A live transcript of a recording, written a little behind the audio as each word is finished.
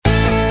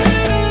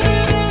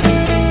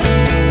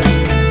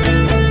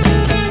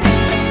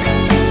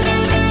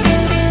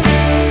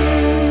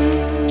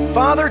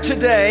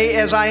today,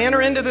 as I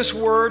enter into this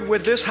word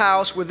with this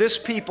house, with this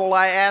people,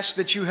 I ask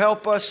that you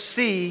help us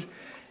see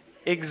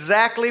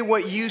exactly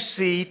what you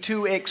see,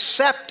 to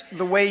accept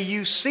the way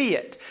you see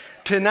it,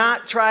 to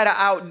not try to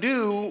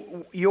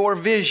outdo your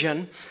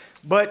vision,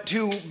 but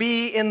to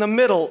be in the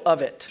middle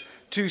of it,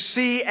 to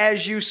see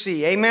as you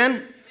see.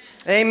 Amen?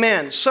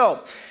 Amen.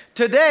 So,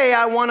 today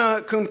I want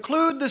to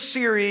conclude the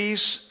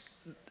series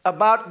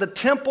about the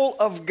temple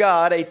of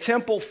God, a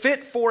temple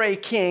fit for a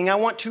king. I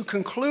want to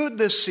conclude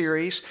this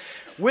series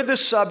with the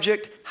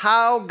subject,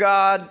 How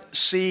God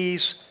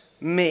Sees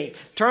Me.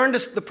 Turn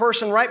to the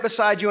person right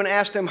beside you and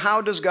ask them,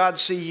 how does God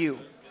see you?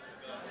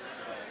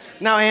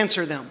 Now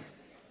answer them.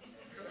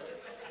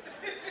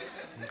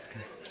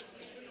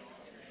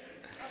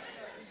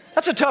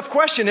 That's a tough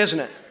question, isn't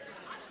it?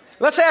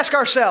 Let's ask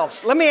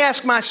ourselves. Let me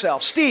ask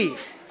myself.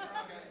 Steve,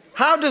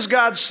 how does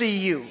God see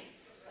you?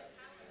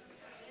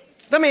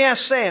 Let me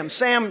ask Sam.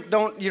 Sam,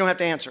 you don't have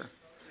to answer.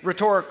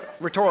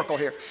 Rhetorical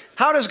here.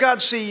 How does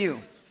God see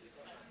you?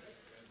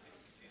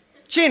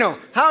 Chino,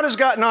 how does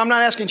God... No, I'm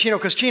not asking Chino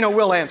because Chino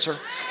will answer.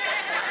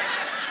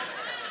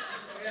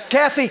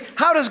 Kathy,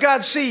 how does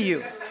God see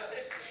you?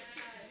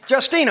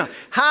 Justina,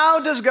 how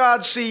does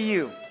God see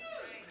you?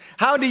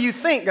 How do you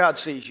think God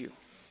sees you?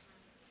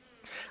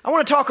 I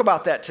want to talk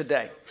about that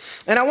today.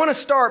 And I want to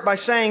start by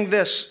saying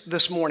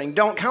this morning.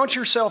 Don't count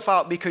yourself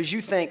out because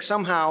you think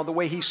somehow the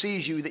way He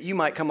sees you that you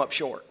might come up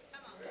short.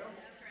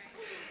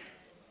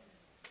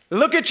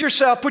 Look at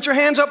yourself, put your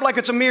hands up like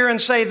it's a mirror and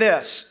say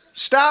this.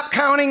 Stop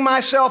counting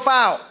myself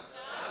out.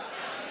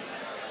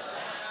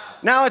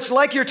 Now it's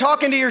like you're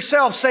talking to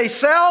yourself. Say,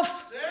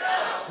 self,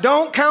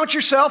 don't count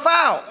yourself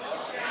out.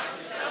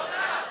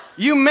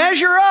 You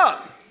measure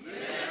up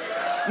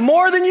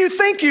more than you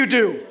think you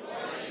do.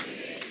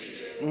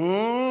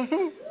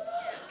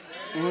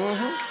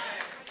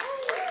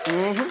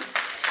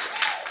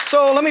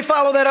 So let me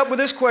follow that up with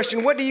this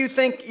question. What do you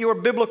think your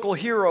biblical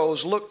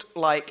heroes looked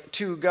like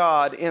to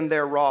God in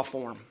their raw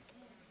form?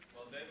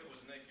 Well, David was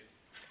naked.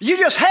 You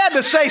just had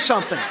to say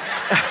something.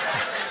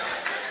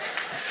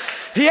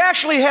 He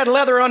actually had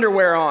leather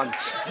underwear on,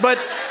 but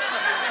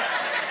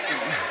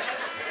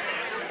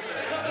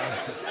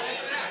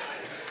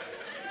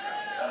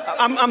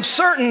I'm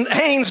certain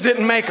Hanes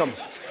didn't make them.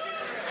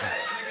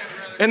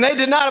 And they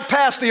did not have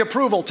passed the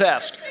approval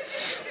test.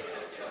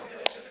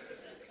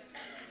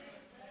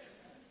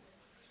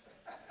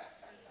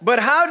 But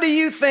how do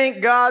you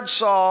think God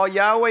saw,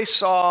 Yahweh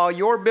saw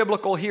your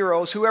biblical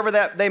heroes, whoever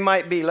that they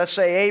might be? Let's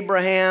say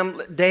Abraham,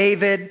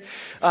 David,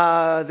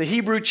 the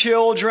Hebrew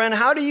children.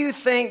 How do you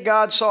think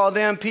God saw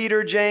them?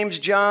 Peter, James,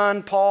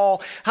 John,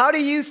 Paul. How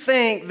do you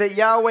think that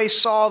Yahweh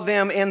saw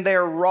them in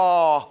their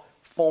raw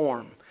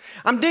form?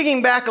 I'm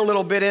digging back a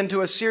little bit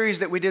into a series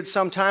that we did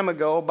some time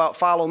ago about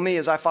follow me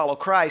as I follow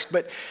Christ.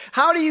 But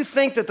how do you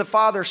think that the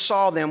Father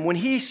saw them when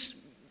He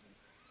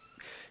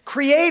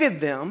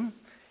created them?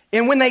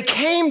 And when they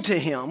came to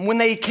Him, when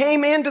they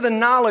came into the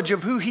knowledge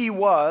of who He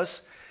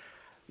was,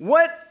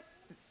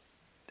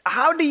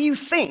 how do you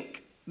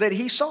think that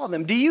He saw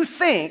them?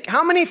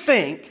 How many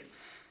think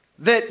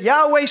that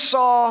Yahweh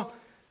saw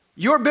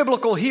your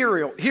biblical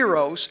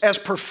heroes as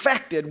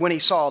perfected when He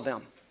saw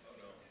them?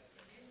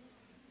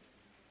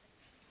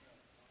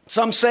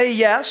 Some say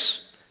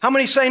yes. How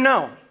many say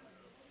no?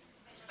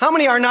 How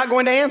many are not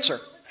going to answer?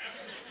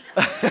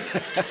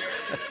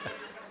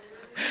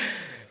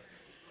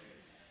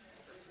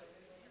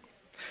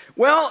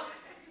 Well,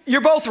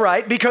 you're both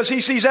right because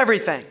He sees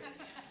everything.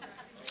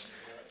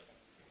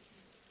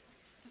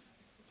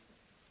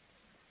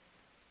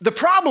 The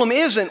problem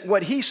isn't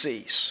what He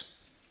sees.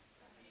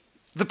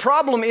 The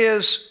problem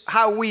is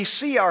how we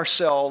see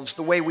ourselves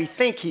the way we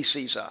think He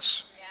sees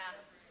us.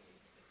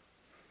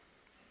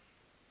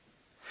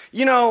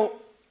 You know,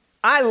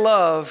 I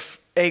love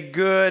a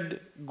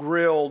good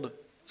grilled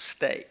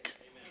steak.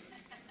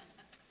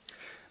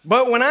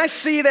 But when I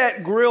see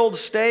that grilled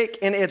steak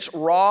in its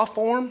raw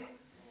form,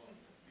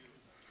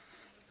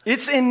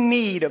 it's in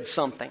need of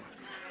something.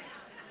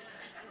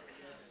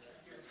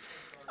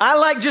 I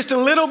like just a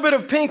little bit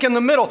of pink in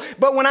the middle.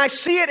 But when I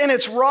see it in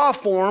its raw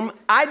form,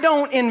 I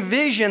don't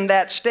envision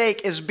that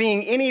steak as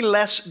being any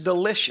less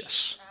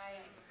delicious.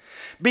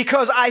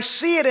 Because I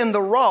see it in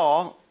the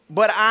raw,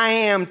 but I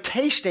am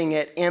tasting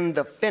it in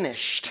the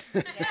finished.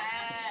 Yes.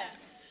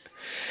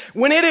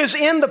 When it is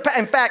in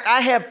fact,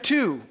 I have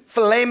 2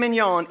 filet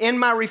mignon in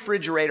my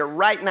refrigerator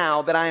right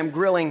now that I am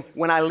grilling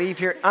when I leave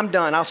here. I'm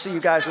done. I'll see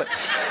you guys later.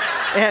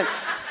 And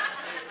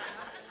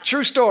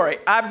true story,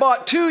 I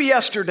bought 2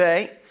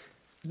 yesterday.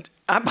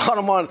 I bought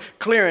them on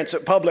clearance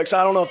at Publix.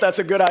 I don't know if that's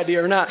a good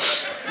idea or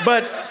not.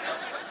 But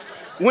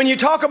when you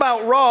talk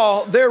about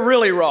raw, they're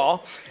really raw.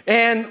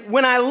 And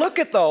when I look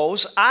at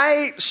those,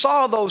 I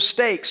saw those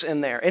steaks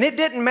in there. And it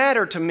didn't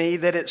matter to me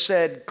that it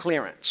said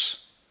clearance.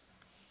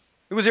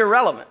 It was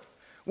irrelevant.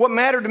 What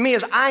mattered to me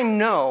is I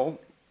know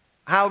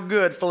how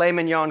good filet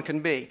mignon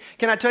can be.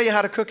 Can I tell you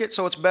how to cook it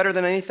so it's better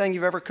than anything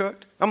you've ever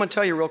cooked? I'm going to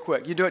tell you real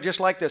quick. You do it just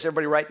like this.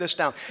 Everybody write this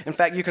down. In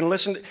fact, you can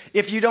listen.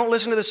 If you don't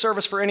listen to this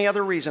service for any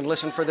other reason,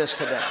 listen for this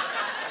today.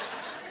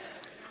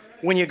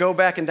 when you go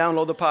back and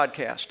download the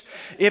podcast.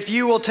 If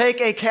you will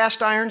take a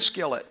cast iron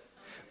skillet,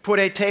 put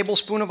a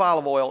tablespoon of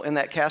olive oil in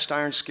that cast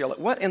iron skillet.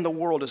 What in the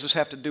world does this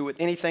have to do with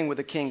anything with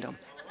the kingdom?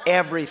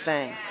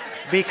 Everything.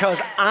 Because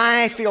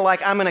I feel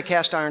like I'm in a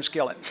cast iron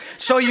skillet.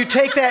 So you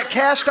take that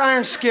cast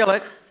iron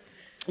skillet,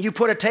 you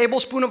put a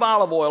tablespoon of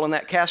olive oil in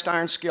that cast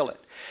iron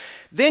skillet.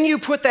 Then you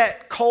put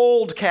that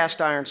cold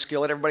cast iron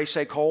skillet, everybody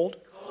say cold?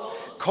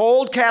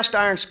 Cold cast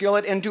iron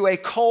skillet into a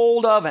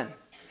cold oven.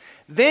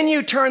 Then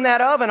you turn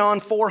that oven on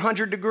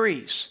 400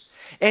 degrees.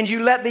 And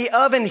you let the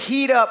oven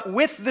heat up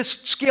with the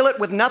skillet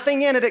with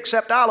nothing in it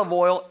except olive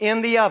oil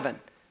in the oven.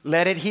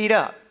 Let it heat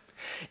up.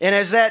 And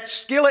as that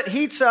skillet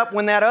heats up,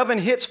 when that oven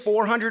hits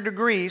 400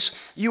 degrees,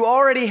 you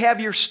already have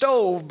your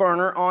stove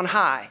burner on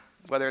high.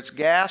 Whether it's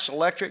gas,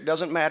 electric,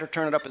 doesn't matter.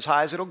 Turn it up as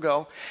high as it'll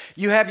go.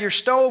 You have your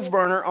stove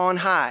burner on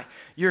high.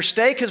 Your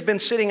steak has been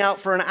sitting out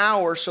for an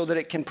hour so that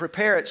it can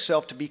prepare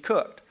itself to be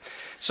cooked.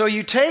 So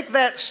you take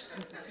that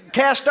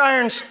cast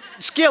iron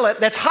skillet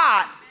that's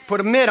hot, put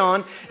a mitt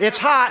on, it's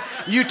hot.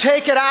 You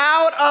take it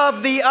out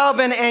of the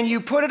oven and you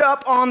put it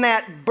up on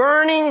that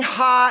burning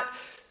hot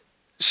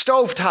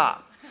stovetop.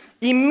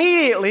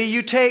 Immediately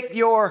you take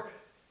your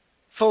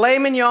filet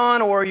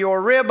mignon or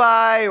your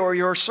ribeye or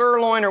your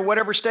sirloin or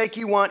whatever steak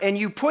you want, and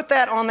you put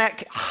that on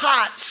that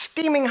hot,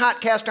 steaming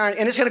hot cast iron,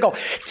 and it's going to go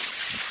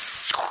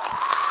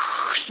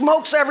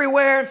smokes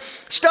everywhere,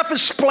 stuff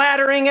is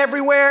splattering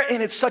everywhere,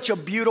 and it's such a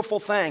beautiful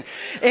thing.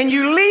 And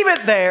you leave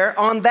it there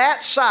on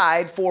that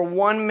side for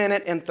 1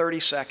 minute and 30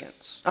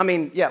 seconds.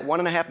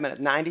 1.5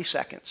 minutes, 90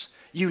 seconds.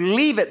 You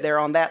leave it there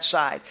on that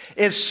side.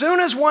 As soon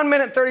as 1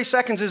 minute 30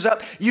 seconds is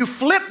up, you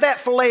flip that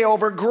filet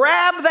over,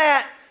 grab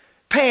that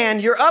pan,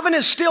 your oven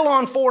is still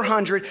on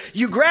 400,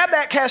 you grab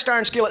that cast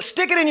iron skillet,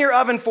 stick it in your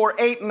oven for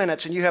 8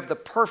 minutes, and you have the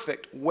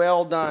perfect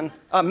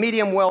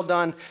medium well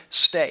done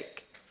steak.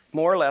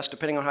 More or less,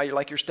 depending on how you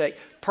like your steak.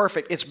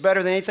 Perfect. It's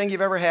better than anything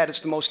you've ever had. It's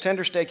the most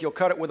tender steak. You'll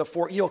cut it with a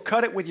fork. You'll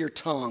cut it with your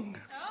tongue.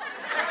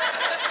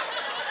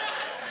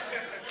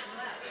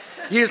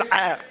 It's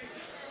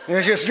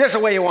just the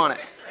way you want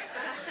it.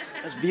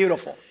 It's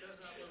beautiful.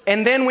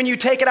 And then when you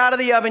take it out of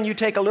the oven, you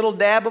take a little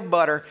dab of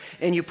butter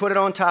and you put it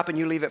on top and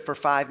you leave it for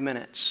 5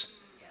 minutes.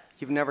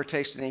 You've never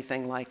tasted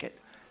anything like it.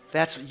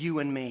 That's you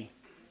and me.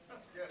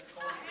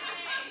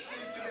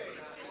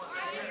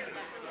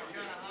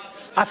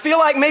 I feel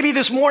like maybe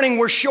this morning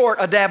we're short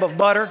a dab of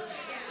butter,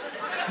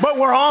 but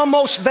we're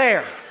almost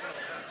there.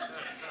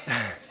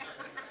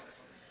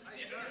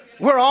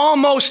 We're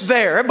almost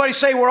there. Everybody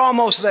say we're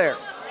almost there.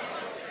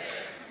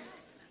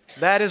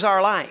 That is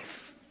our life.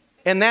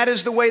 And that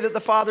is the way that the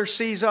Father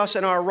sees us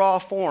in our raw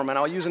form. And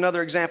I'll use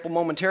another example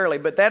momentarily,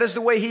 but that is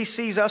the way He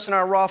sees us in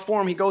our raw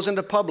form. He goes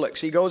into Publix.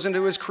 He goes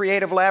into His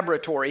creative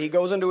laboratory. He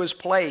goes into His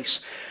place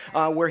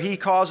where He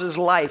causes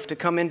life to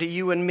come into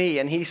you and me.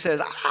 And He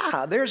says,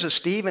 there's a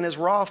Steve in his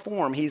raw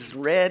form. He's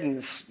red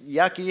and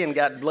yucky and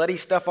got bloody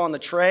stuff on the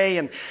tray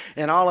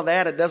and all of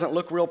that. It doesn't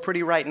look real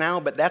pretty right now,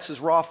 but that's his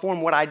raw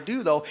form. What I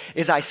do, though,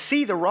 is I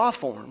see the raw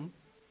form,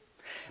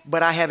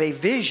 but I have a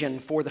vision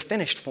for the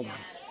finished form.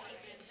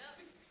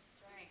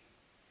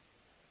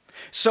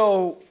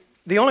 So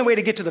the only way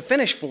to get to the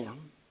finished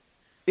form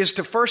is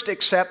to first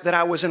accept that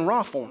I was in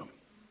raw form.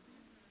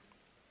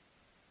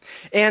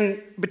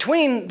 And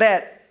between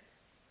that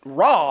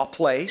raw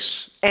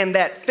place and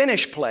that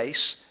finished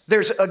place,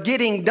 there's a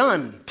getting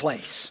done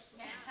place.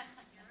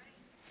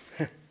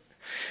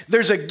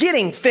 There's a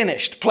getting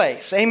finished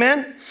place.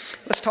 Amen?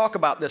 Let's talk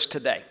about this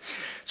today.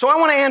 So I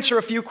want to answer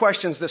a few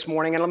questions this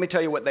morning, and let me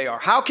tell you what they are.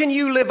 How can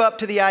you live up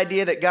to the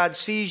idea that God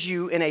sees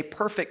you in a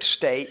perfect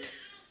state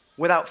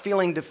without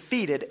feeling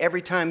defeated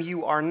every time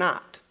you are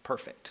not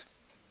perfect?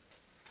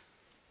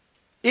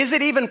 Is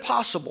it even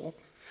possible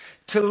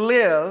to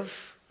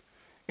live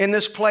in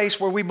this place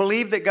where we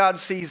believe that God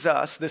sees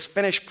us, this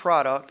finished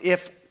product,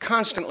 if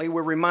constantly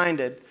we're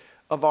reminded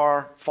of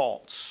our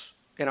faults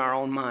in our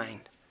own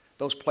mind,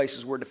 those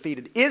places we're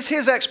defeated? Is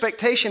His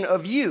expectation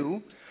of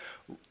you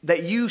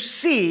that you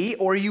see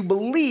or you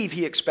believe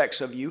He expects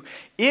of you,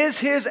 is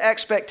His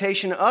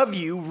expectation of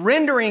you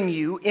rendering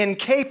you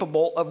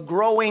incapable of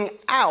growing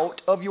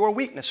out of your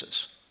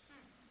weaknesses?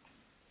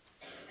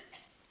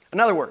 In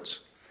other words,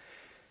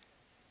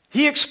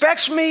 He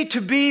expects me to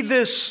be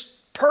this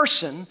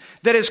person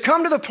that has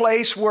come to the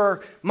place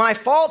where my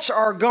faults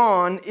are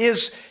gone.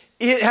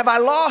 Have I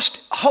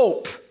lost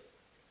hope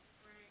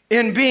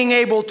in being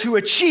able to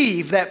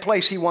achieve that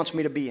place He wants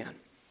me to be in?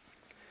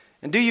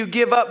 And do you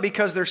give up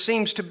because there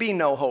seems to be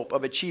no hope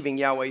of achieving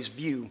Yahweh's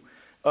view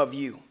of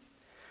you?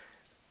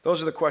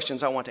 Those are the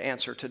questions I want to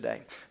answer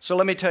today. So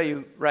let me tell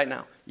you right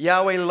now,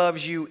 Yahweh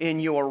loves you in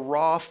your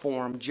raw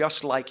form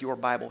just like your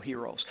Bible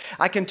heroes.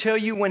 I can tell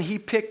you when He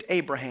picked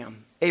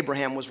Abraham,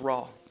 Abraham was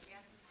raw.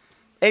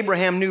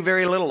 Abraham knew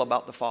very little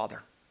about the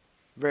Father,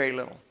 very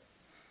little.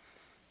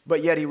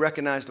 But yet he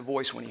recognized the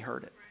voice when he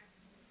heard it.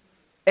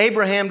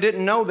 Abraham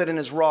didn't know that in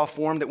his raw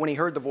form that when he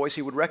heard the voice,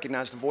 he would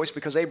recognize the voice,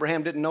 because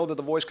Abraham didn't know that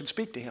the voice could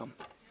speak to him.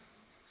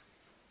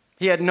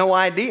 He had no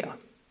idea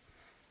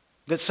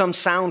that some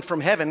sound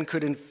from heaven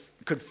could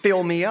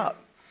fill me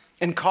up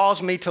and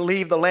cause me to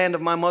leave the land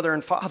of my mother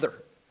and father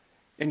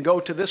and go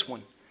to this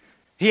one?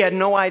 He had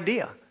no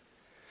idea.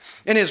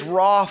 In his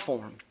raw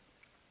form.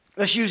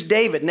 Let's use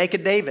David,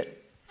 naked David.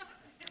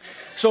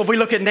 So if we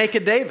look at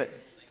naked David,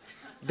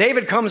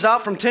 David comes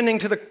out from tending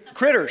to the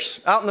critters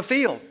out in the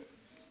field.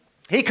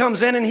 He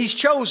comes in and he's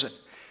chosen.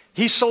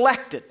 He's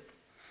selected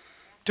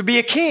to be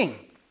a king.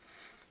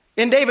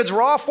 In David's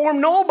raw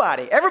form,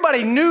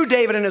 everybody knew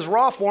David in his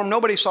raw form.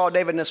 Nobody saw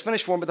David in his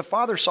finished form, but the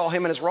Father saw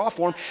him in his raw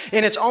form.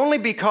 And it's only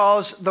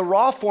because the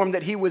raw form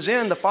that he was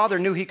in, the Father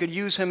knew he could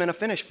use him in a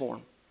finished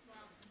form.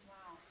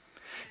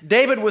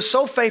 David was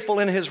so faithful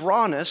in his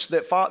rawness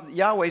that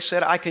Yahweh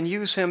said, I can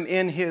use him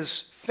in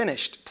his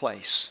finished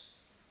place,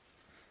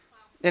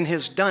 in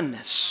his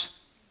doneness.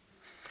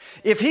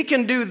 If he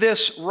can do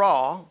this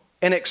raw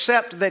and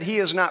accept that he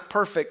is not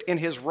perfect in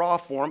his raw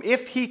form,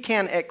 if he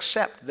can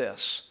accept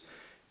this,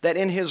 that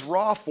in his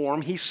raw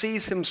form he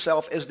sees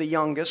himself as the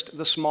youngest,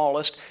 the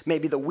smallest,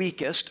 maybe the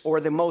weakest, or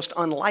the most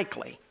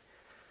unlikely.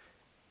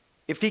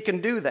 If he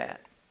can do that,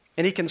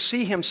 and he can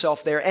see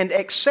himself there and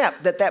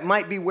accept that that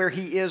might be where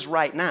he is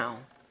right now,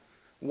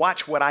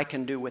 watch what I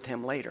can do with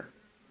him later.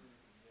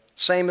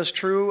 Same is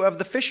true of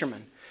the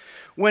fishermen.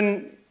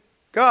 When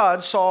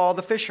God saw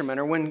the fishermen,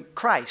 or when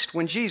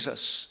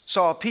Jesus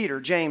saw Peter,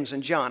 James,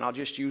 and John, I'll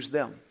just use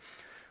them.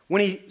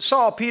 When he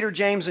saw Peter,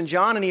 James, and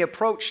John, and he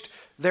approached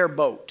their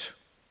boat,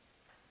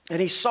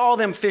 and he saw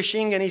them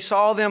fishing, and he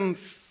saw them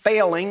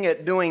failing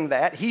at doing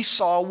that, he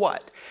saw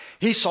what?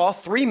 He saw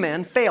 3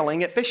 men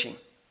failing at fishing.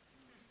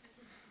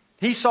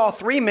 He saw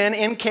 3 men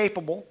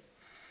incapable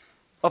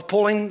of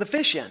pulling the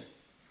fish in.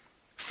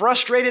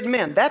 Frustrated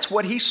men. That's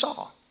what he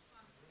saw.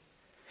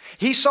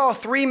 He saw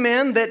 3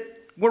 men that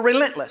were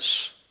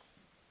relentless.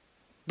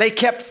 They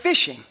kept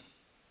fishing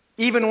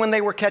even when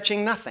they were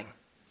catching nothing.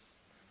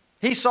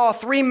 He saw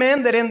 3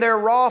 men that in their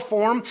raw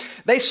form,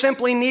 they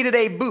simply needed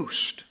a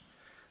boost.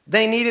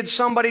 They needed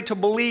somebody to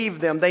believe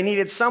them. They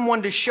needed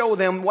someone to show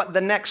them what the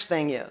next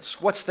thing is.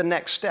 What's the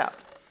next step?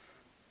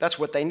 That's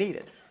what they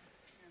needed.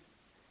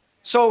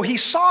 So he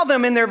saw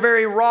them in their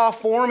very raw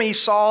form. He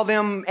saw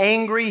them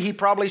angry. He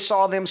probably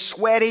saw them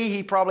sweaty.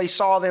 He probably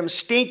saw them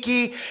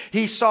stinky.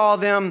 He saw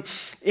them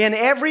in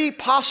every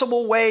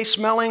possible way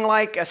smelling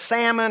like a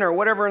salmon or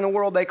whatever in the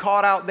world they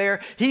caught out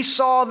there. He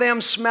saw them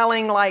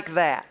smelling like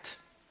that.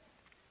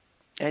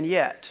 And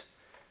yet,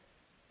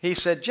 he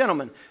said,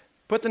 gentlemen,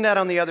 put the net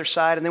on the other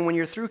side, and then when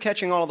you're through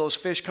catching all of those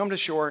fish, come to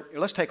shore.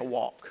 Let's take a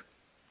walk.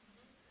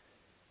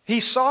 He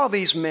saw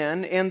these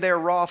men in their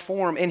raw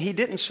form, and he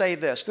didn't say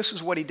this. This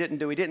is what he didn't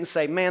do. He didn't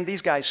say, man,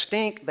 these guys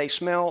stink, they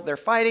smell, they're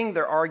fighting,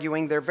 they're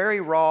arguing, they're very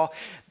raw,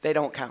 they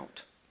don't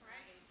count.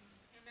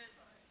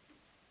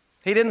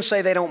 He didn't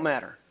say they don't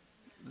matter.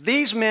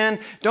 These men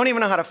don't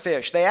even know how to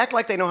fish. They act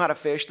like they know how to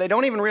fish. They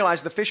don't even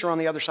realize the fish are on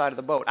the other side of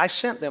the boat. I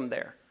sent them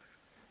there.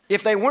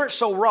 If they weren't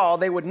so raw,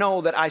 they would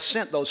know that I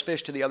sent those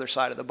fish to the other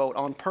side of the boat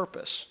on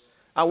purpose.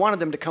 I wanted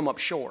them to come up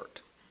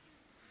short.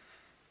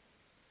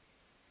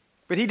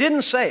 But he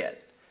didn't say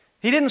it.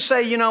 He didn't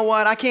say, you know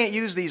what, I can't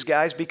use these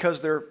guys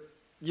because they're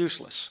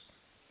useless.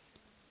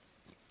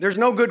 There's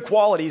no good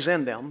qualities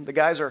in them. The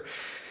guys are,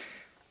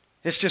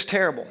 it's just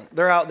terrible.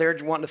 They're out there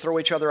wanting to throw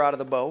each other out of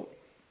the boat.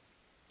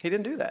 He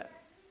didn't do that.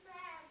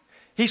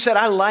 He said,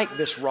 I like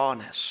this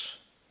rawness.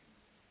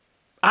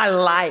 I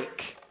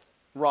like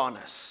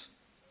rawness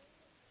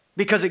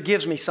because it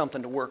gives me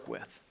something to work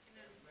with.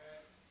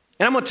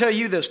 And I'm going to tell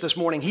you this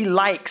morning. He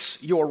likes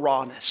your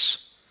rawness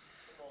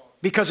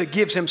because it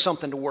gives him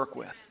something to work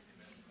with.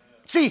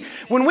 See,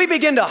 when we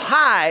begin to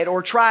hide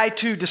or try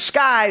to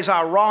disguise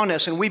our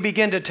rawness, and we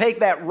begin to take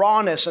that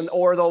rawness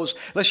or those,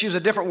 let's use a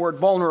different word,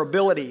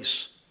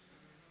 vulnerabilities,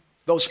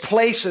 those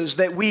places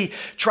that we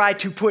try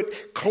to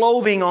put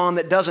clothing on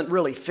that doesn't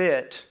really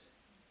fit,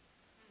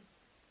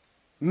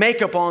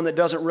 makeup on that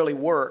doesn't really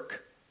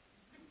work,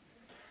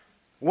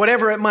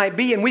 whatever it might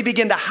be, and we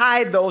begin to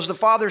hide those, the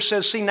Father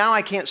says, see, now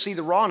I can't see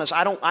the rawness.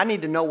 I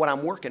need to know what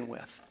I'm working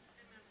with.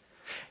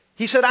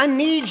 He said, I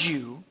need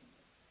you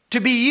to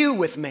be you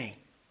with me.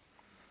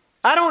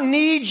 I don't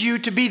need you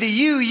to be the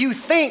you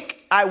think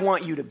I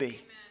want you to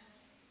be.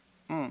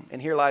 And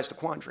here lies the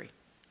quandary.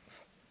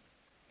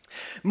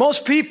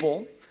 Most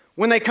people,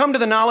 when they come to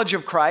the knowledge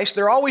of Christ,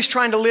 they're always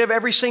trying to live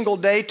every single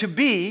day to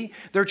be.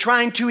 They're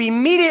trying to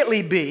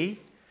immediately be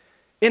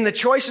in the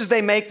choices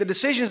they make, the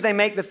decisions they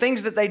make, the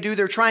things that they do.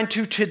 They're trying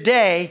to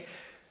today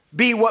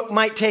be what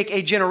might take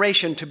a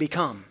generation to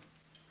become.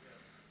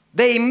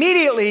 They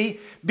immediately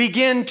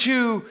begin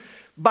to,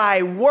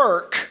 by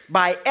work,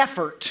 by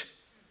effort,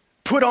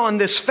 put on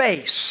this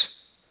face.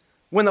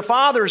 When the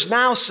Father's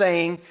now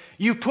saying,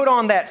 you put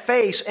on that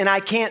face and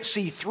I can't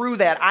see through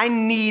that. I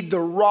need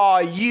the raw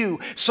you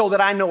so that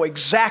I know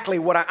exactly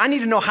what I need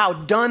to know how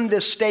done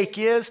this steak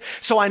is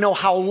so I know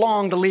how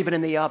long to leave it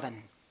in the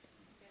oven.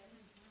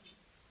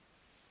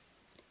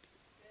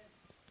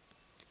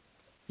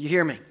 You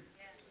hear me?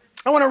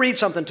 I want to read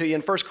something to you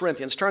in 1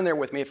 Corinthians. Turn there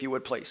with me if you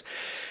would, please.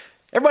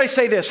 Everybody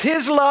say this.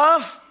 His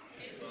love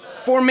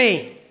for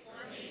me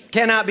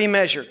cannot be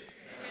measured.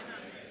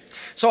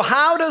 So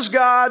how does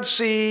God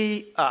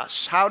see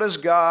us? How does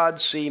God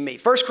see me?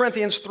 1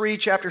 Corinthians 3,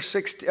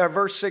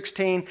 verse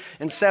 16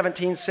 and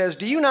 17 says,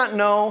 "Do you not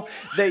know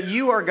that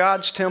you are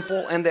God's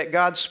temple and that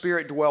God's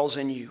Spirit dwells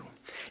in you?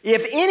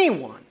 If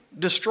anyone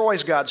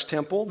destroys God's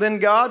temple, then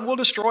God will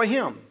destroy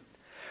him.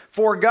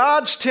 For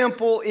God's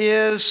temple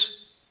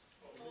is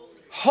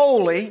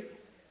holy,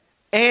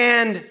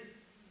 and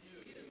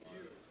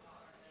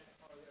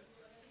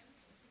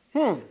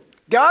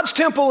God's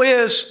temple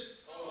is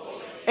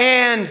holy,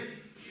 and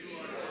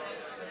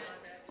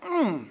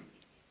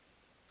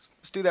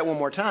let's do that one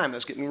more time.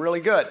 That's getting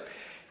really good.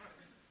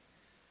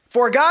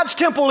 For God's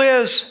temple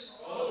is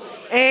holy,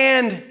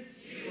 and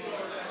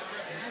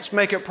let's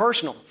make it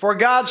personal. For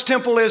God's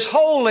temple is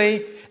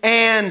holy,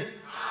 and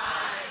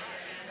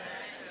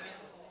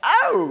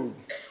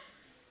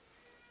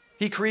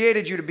He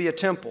created you to be a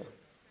temple.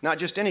 Not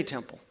just any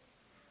temple.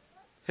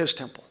 His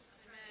temple.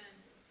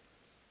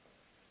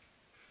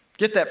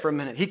 Get that for a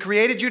minute. He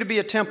created you to be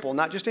a temple,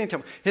 not just any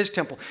temple. His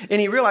temple.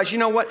 And He realized, you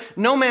know what?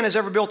 No man has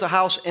ever built a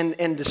house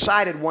and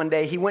decided one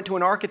day. He went to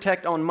an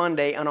architect on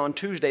Monday, and on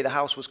Tuesday the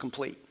house was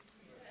complete.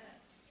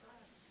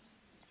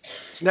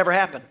 It's never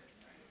happened.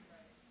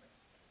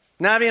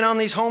 Not even on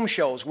these home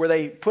shows where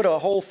they put a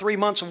whole 3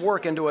 months of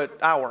work into an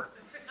hour.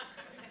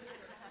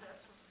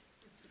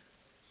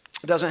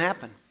 It doesn't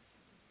happen.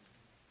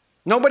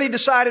 Nobody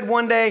decided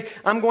one day,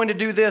 I'm going to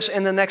do this,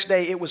 and the next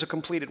day it was a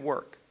completed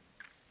work.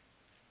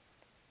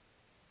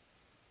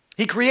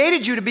 He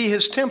created you to be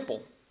His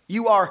temple.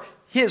 You are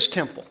His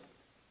temple.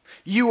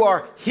 You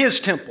are His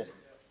temple.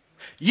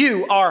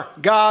 You are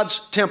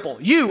God's temple.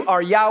 You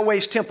are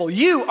Yahweh's temple.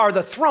 You are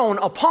the throne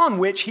upon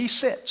which He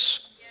sits.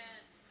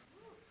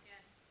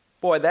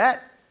 Boy,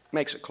 that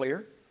makes it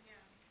clear.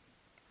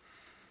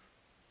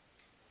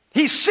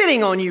 He's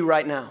sitting on you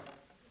right now.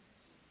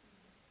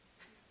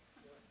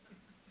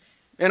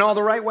 In all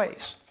the right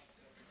ways.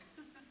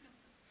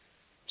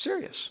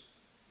 Serious.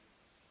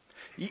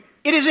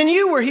 It is in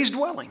you where He's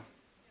dwelling.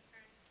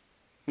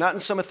 Not in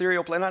some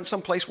ethereal place, not in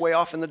some place way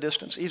off in the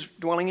distance. He's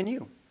dwelling in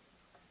you.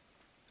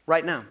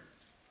 Right now.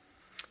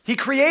 He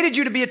created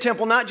you to be a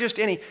temple, not just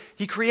any.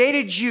 He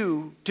created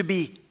you to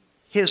be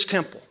His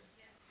temple.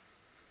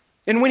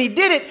 And when He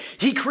did it,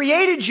 He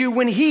created you,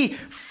 when He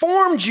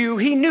formed you,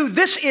 He knew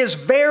this is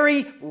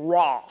very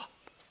raw.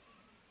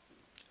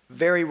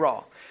 Very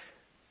raw.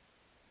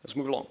 Let's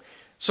move along.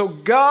 So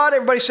God,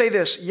 everybody say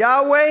this,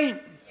 Yahweh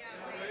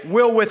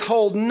will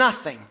withhold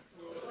nothing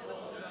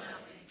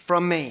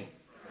from me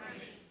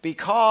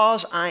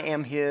because I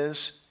am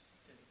His.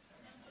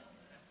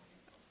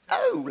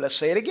 Oh, let's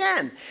say it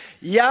again.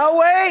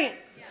 Yahweh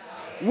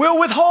will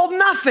withhold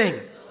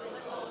nothing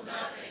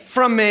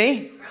from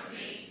me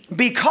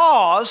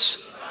because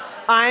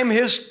I am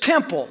His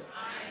temple.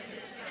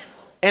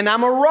 And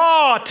I'm a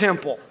raw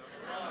temple.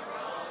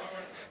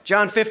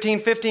 John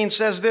 15:15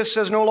 says this,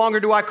 says, "No longer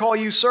do I call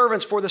you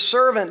servants, for the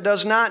servant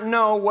does not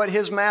know what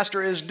his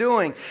master is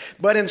doing.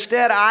 But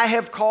instead I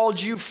have called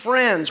you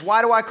friends."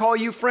 Why do I call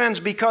you friends?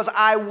 Because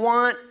I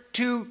want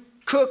to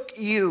cook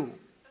you.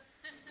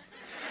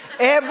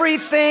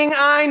 Everything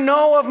I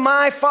know of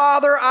my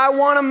Father, I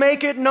want to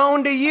make it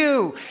known to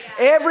you.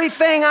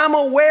 Everything I'm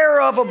aware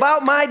of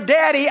about my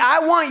daddy, I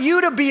want you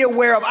to be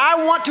aware of.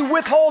 I want to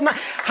withhold.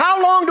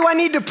 How long do I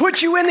need to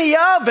put you in the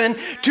oven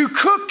to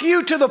cook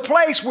you to the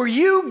place where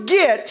you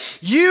get,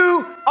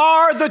 you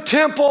are the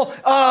temple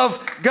of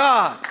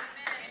God?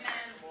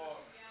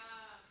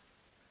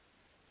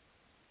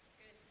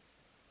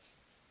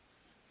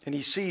 And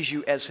He sees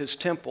you as His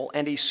temple,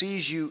 and He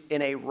sees you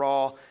in a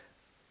raw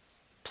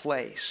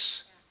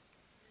place.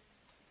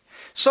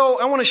 So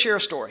I want to share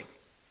a story.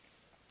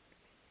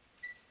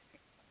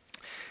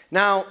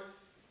 Now,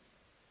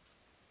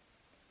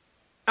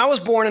 I was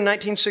born in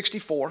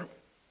 1964,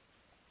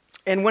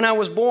 and when I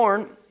was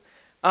born,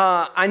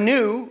 I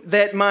knew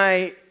that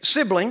my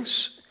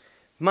siblings,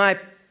 my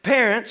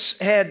parents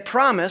had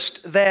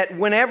promised that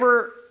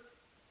whenever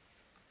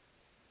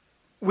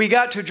we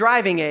got to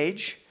driving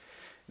age,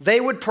 they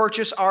would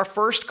purchase our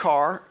first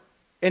car,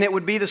 and it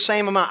would be the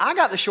same amount. I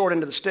got the short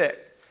end of the stick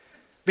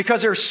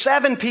because there's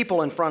 7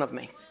 people in front of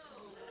me.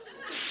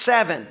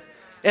 7.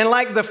 And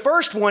like the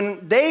first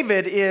one,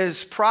 David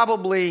is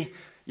probably,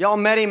 y'all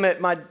met him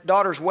at my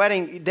daughter's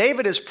wedding.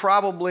 David is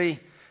probably,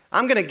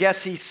 I'm going to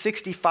guess he's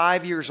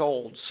 65 years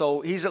old.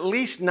 So he's at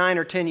least 9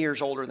 or 10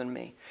 years older than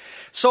me.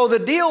 So the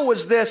deal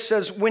was this,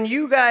 says, when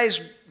you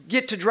guys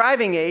get to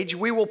driving age,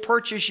 we will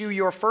purchase you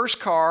your first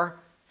car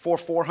for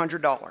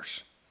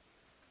 $400.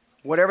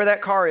 Whatever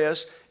that car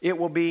is, it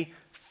will be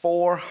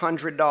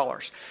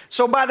 $400.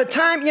 So by the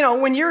time,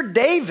 when you're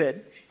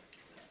David,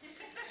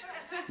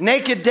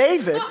 naked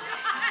David,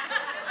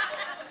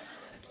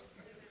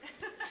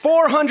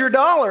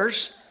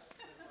 $400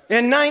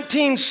 in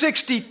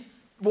 1960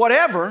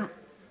 whatever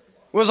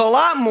was a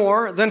lot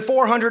more than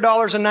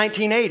 $400 in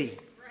 1980.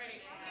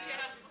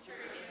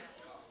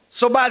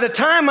 So by the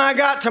time I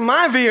got to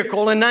my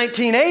vehicle in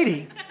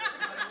 1980,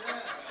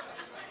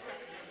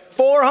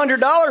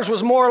 $400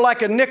 was more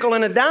like a nickel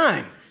and a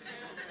dime.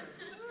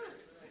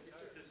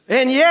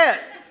 And yet,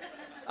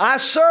 I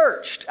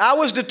searched. I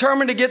was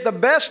determined to get the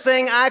best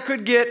thing I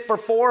could get for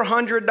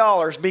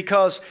 $400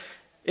 because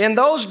in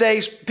those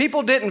days,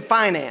 people didn't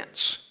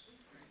finance.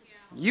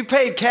 You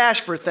paid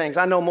cash for things.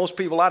 I know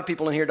a lot of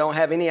people in here don't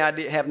have any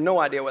idea, have no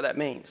idea what that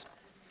means.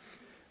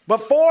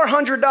 But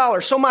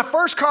 $400. So my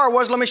first car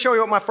was, let me show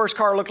you what my first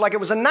car looked like. It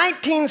was a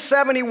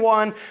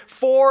 1971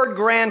 Ford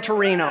Gran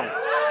Torino.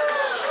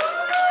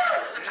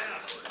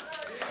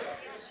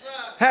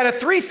 Had a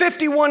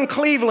 351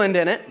 Cleveland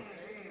in it.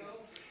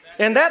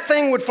 And that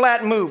thing would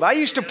flat move. I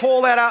used to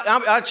pull that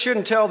out. I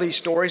shouldn't tell these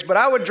stories, but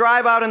I would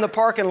drive out in the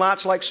parking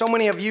lots like so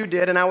many of you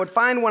did, and I would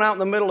find one out in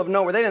the middle of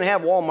nowhere. They didn't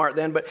have Walmart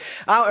then,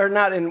 or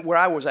not in where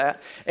I was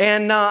at.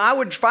 And I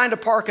would find a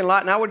parking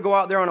lot, and I would go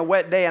out there on a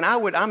wet day, and I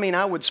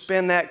would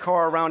spin that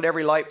car around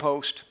every light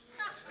post.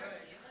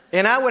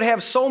 And I would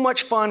have so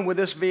much fun with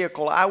this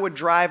vehicle. I would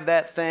drive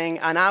that thing,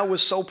 and I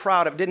was so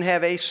proud of it. Didn't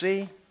have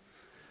AC.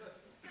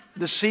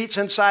 The seats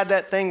inside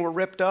that thing were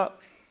ripped up.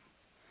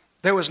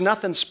 There was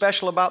nothing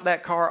special about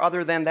that car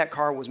other than that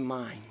car was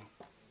mine.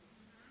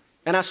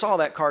 And I saw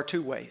that car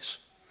two ways.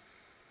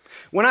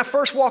 When I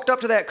first walked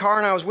up to that car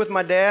and I was with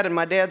my dad, and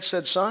my dad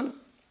said, "Son,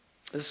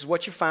 this is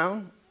what you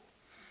found.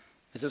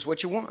 This is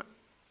what you want."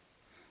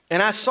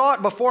 And I saw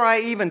it before I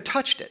even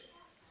touched it.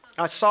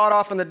 I saw it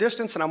off in the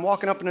distance, and I'm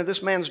walking up into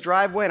this man's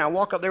driveway, and I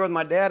walk up there with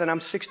my dad, and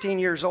I'm 16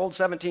 years old,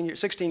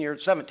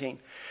 17.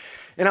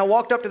 And I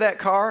walked up to that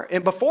car,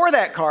 and before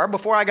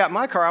I got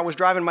my car, I was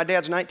driving my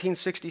dad's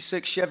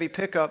 1966 Chevy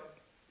pickup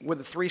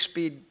with a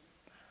 3-speed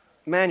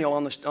manual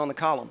on the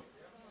column.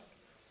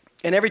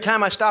 And every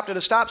time I stopped at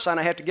a stop sign,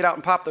 I had to get out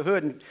and pop the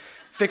hood and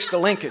fix the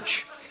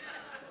linkage.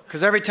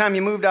 Because every time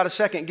you moved out of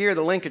second gear,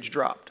 the linkage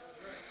dropped.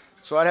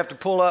 So I'd have to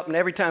pull up, and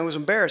every time it was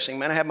embarrassing,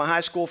 man. I had my high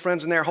school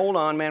friends in there, "Hold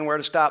on, man, we're at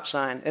a stop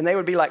sign." And they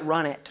would be like,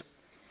 "Run it.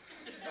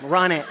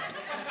 Run it."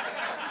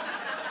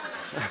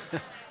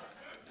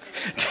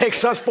 It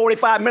takes us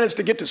 45 minutes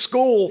to get to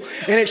school,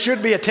 and it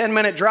should be a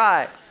 10-minute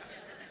drive.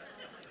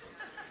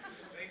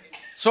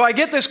 So I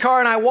get this car,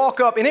 and I walk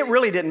up, and it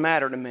really didn't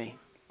matter to me.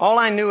 All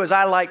I knew is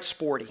I liked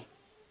sporty,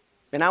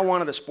 and I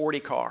wanted a sporty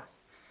car.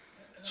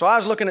 So I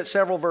was looking at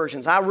several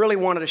versions. I really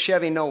wanted a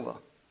Chevy Nova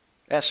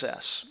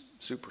SS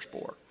Super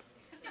Sport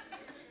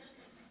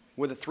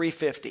with a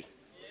 350.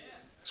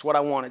 That's what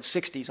I wanted.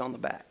 60s on the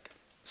back,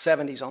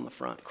 70s on the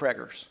front,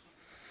 Kreger's.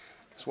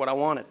 That's what I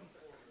wanted.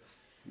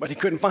 But he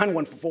couldn't find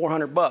one for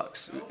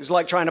 $400. It was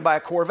like trying to buy a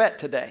Corvette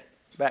today,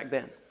 back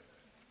then.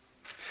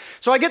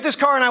 So I get this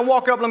car and I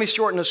walk up. Let me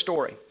shorten the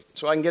story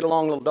so I can get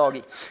along, little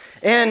doggy.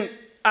 And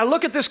I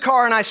look at this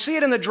car and I see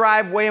it in the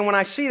driveway. And when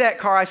I see that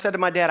car, I said to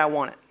my dad, "I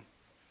want it."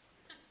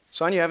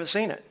 "Son, you haven't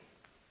seen it."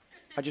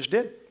 "I just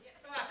did."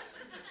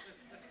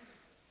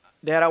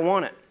 "Dad, I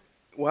want it."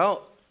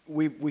 "Well,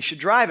 we should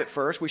drive it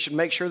first. We should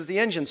make sure that the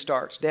engine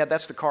starts." "Dad,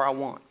 that's the car I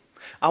want.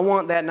 I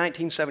want that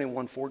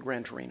 1971 Ford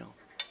Gran Torino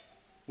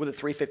with a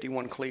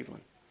 351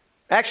 Cleveland."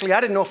 Actually,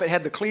 I didn't know if it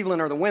had the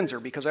Cleveland or the Windsor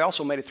because I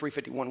also made a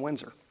 351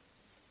 Windsor.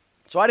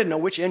 So I didn't know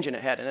which engine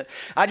it had in it.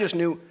 I just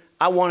knew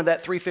I wanted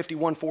that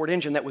 351 Ford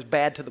engine that was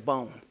bad to the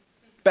bone.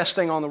 Best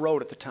thing on the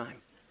road at the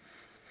time.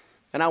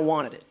 And I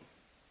wanted it.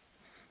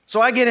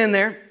 So I get in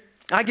there.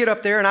 I get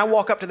up there and I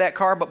walk up to that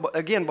car, but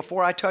again,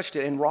 before I touched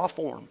it in raw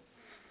form,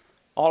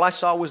 all I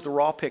saw was the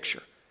raw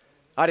picture.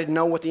 I didn't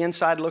know what the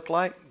inside looked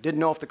like. Didn't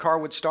know if the car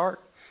would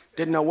start.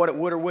 Didn't know what it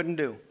would or wouldn't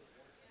do.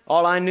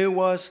 All I knew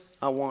was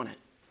I want it.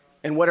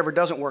 And whatever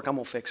doesn't work, I'm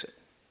going to fix it.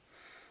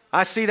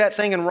 I see that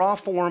thing in raw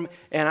form,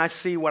 and I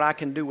see what I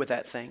can do with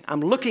that thing.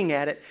 I'm looking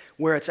at it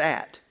where it's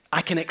at.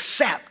 I can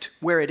accept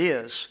where it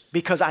is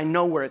because I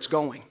know where it's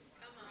going.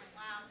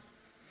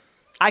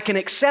 I can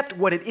accept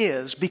what it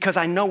is because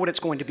I know what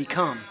it's going to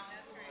become.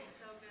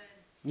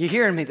 You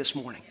hearing me this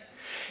morning?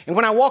 And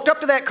when I walked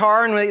up to that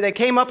car, and they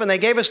came up and they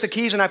gave us the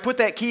keys, and I put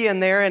that key in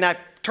there, and I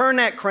turned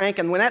that crank,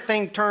 and when that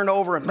thing turned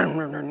over,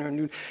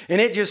 and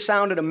it just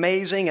sounded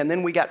amazing, and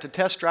then we got to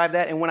test drive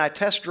that, and when I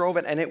test drove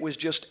it, and it was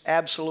just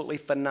absolutely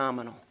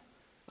phenomenal.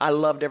 I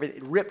loved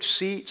everything. Ripped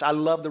seats. I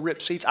loved the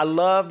ripped seats. I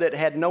loved that it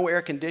had no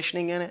air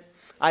conditioning in it.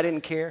 I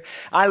didn't care.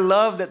 I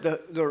loved that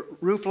the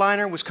roof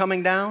liner was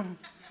coming down.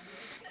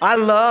 I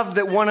loved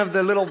that one of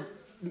the little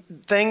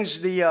things,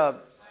 the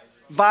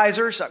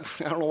visors, I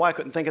don't know why I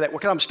couldn't think of that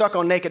because I'm stuck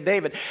on Naked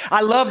David.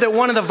 I loved that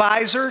one of the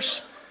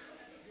visors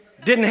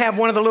didn't have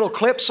one of the little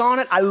clips on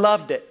it. I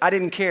loved it. I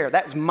didn't care.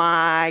 That was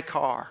my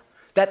car.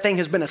 That thing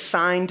has been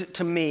assigned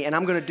to me, and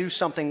I'm going to do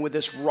something with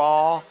this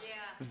raw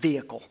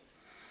vehicle.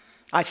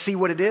 I see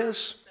what it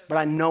is, but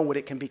I know what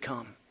it can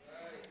become.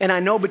 And I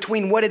know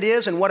between what it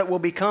is and what it will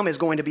become is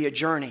going to be a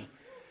journey.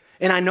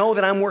 And I know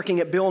that I'm working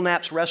at Bill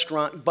Knapp's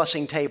restaurant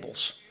bussing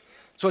tables.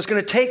 So it's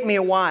going to take me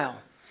a while.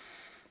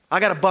 I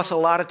got to bus a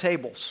lot of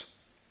tables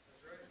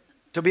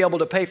to be able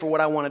to pay for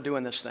what I want to do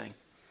in this thing.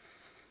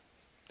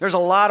 There's a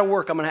lot of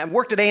work I'm going to have.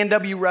 Worked at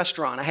A&W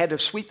restaurant. I had to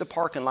sweep the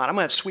parking lot. I'm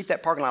going to have to sweep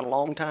that parking lot a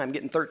long time,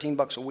 getting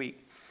 $13 a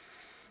week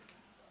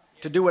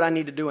to do what I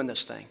need to do in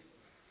this thing.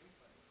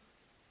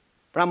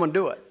 But I'm going to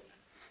do it.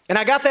 And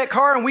I got that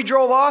car and we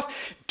drove off,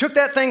 took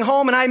that thing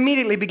home, and I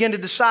immediately began to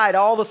decide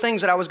all the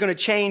things that I was going to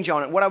change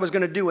on it, what I was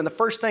going to do. And the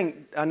first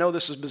thing, I know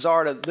this is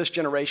bizarre to this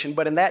generation,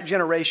 but in that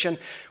generation,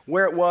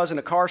 where it was, and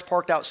the cars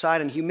parked outside,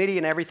 and humidity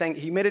and everything,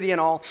 humidity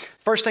and all,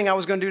 first thing I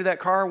was going to do to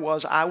that car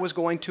was I was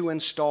going to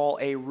install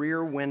a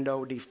rear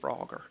window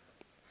defogger.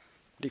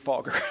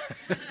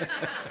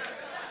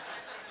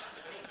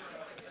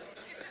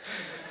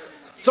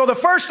 So the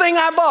first thing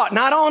I bought,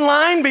 not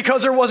online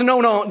because there was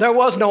no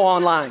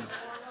online.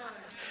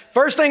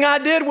 First thing I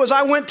did was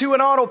I went to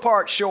an auto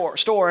parts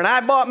store and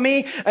I bought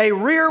me a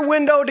rear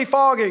window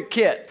defogger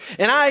kit.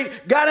 And I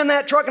got in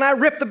that truck and I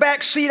ripped the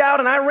back seat out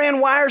and I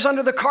ran wires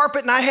under the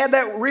carpet and I had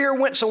that rear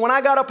window. So when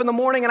I got up in the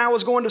morning and I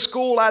was going to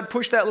school, I'd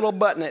push that little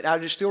button. I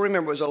just still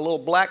remember it was a little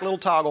black little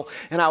toggle,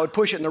 and I would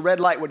push it and the red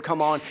light would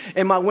come on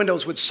and my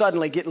windows would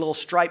suddenly get little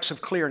stripes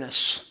of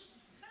clearness.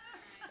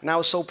 And I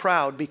was so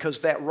proud because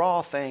that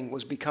raw thing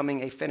was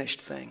becoming a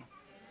finished thing.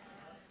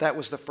 That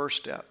was the first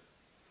step.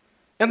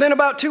 And then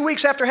about 2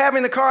 weeks after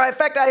having the car, in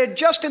fact, I had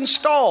just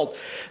installed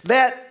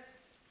that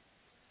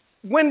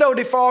window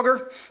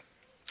defogger,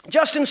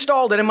 just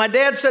installed it. And my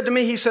dad said to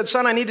me, he said,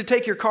 son, I need to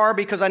take your car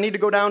because I need to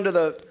go down to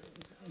the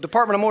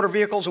Department of Motor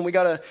Vehicles and we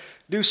got to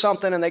do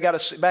something. And they got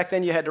to, back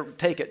then you had to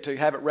take it to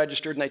have it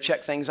registered and they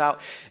check things out.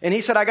 And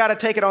he said, I got to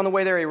take it on the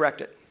way there. He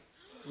wrecked it.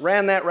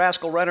 Ran that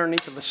rascal right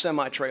underneath of the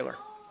semi-trailer.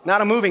 Not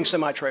a moving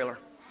semi-trailer,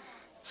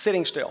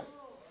 sitting still.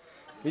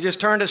 He just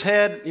turned his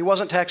head. He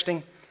wasn't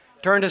texting.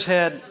 Turned his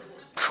head.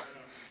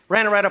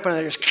 Ran it right up in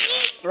there, just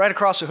right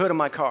across the hood of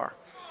my car.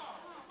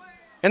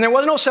 And there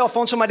was no cell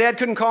phone, so my dad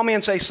couldn't call me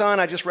and say, son,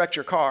 I just wrecked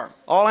your car.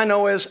 All I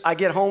know is I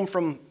get home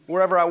from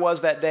wherever I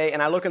was that day,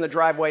 and I look in the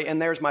driveway,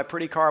 and there's my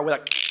pretty car with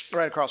a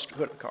right across the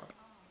hood of the car.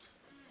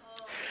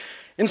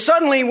 And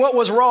suddenly, what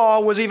was raw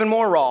was even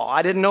more raw.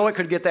 I didn't know it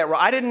could get that raw.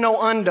 I didn't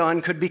know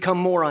undone could become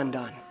more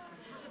undone.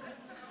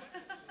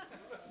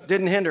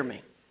 Didn't hinder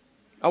me.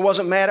 I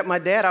wasn't mad at my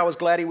dad. I was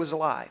glad he was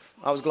alive.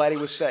 I was glad he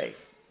was safe.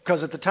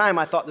 Because at the time,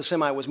 I thought the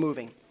semi was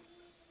moving.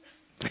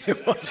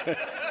 It wasn't.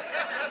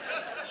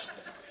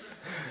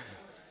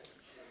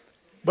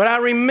 But I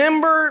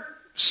remember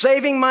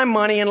saving my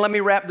money, and let me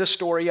wrap this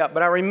story up.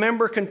 But I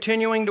remember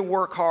continuing to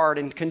work hard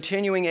and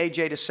continuing,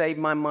 AJ, to save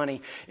my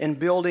money and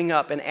building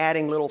up and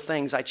adding little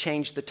things. I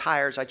changed the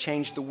tires. I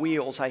changed the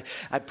wheels. I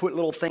put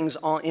little things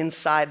on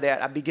inside that.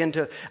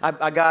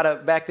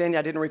 Back then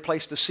I didn't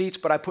replace the seats,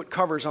 but I put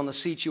covers on the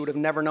seats. You would have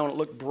never known. It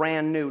looked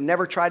brand new.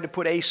 Never tried to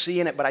put AC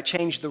in it, but I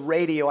changed the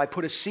radio. I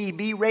put a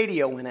CB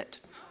radio in it.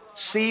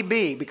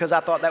 CB, because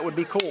I thought that would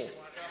be cool.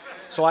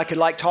 So I could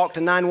talk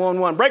to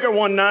 911. Breaker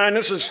 19,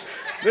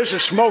 this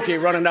is Smokey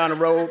running down the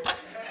road.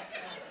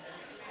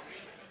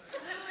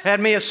 Had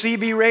me a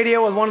CB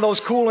radio with one of those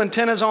cool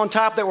antennas on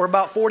top that were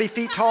about 40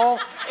 feet tall.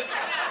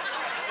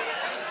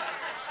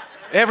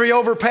 Every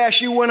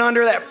overpass you went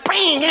under, that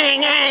bang,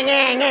 gang, gang,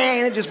 gang,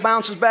 gang, it just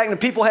bounces back, and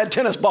the people had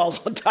tennis balls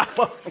on top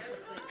of them.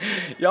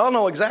 Y'all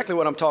know exactly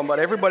what I'm talking about.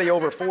 Everybody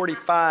over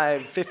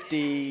 45,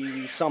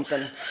 50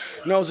 something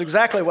knows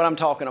exactly what I'm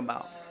talking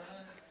about.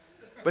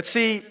 But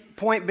see,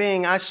 point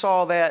being, I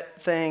saw that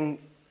thing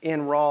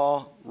in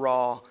raw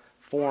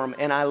form,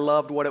 and I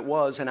loved what it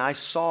was, and I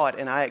saw it,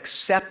 and I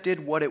accepted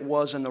what it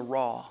was in the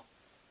raw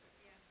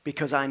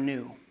because I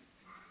knew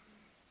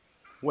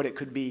what it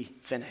could be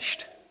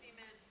finished.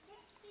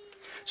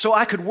 So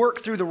I could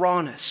work through the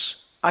rawness.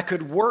 I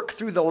could work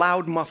through the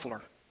loud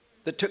muffler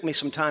that took me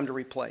some time to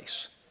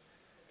replace.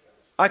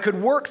 I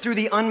could work through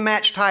the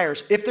unmatched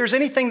tires. If there's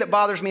anything that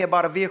bothers me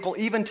about a vehicle,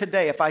 even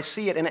today, if I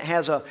see it and it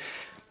has a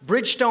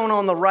Bridgestone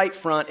on the right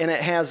front and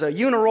it has a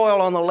Uniroyal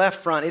on the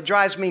left front, it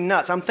drives me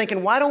nuts. I'm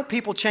thinking, why don't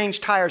people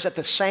change tires at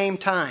the same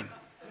time?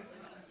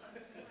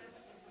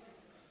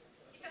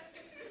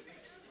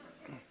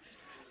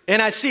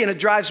 And I see, and it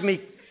drives me,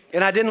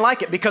 and I didn't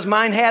like it because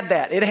mine had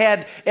that. It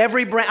had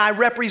every brand. I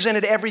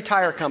represented every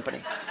tire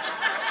company.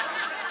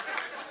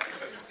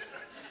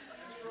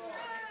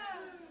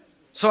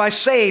 So I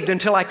saved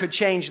until I could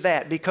change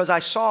that because I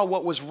saw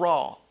what was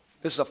raw.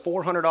 This is a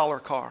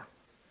 $400 car.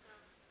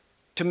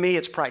 To me,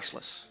 it's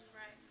priceless.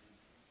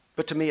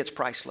 But to me, it's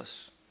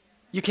priceless.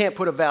 You can't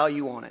put a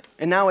value on it.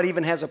 And now it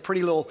even has a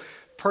pretty little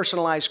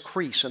personalized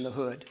crease in the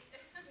hood.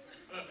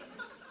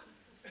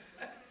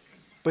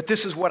 But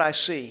this is what I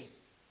see.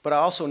 But I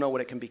also know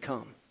what it can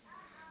become.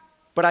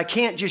 But I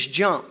can't just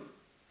jump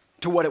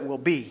to what it will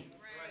be.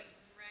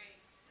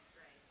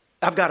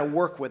 I've got to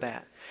work with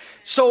that.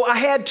 So I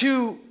had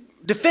to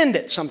defend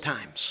it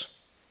sometimes.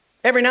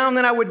 Every now and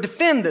then I would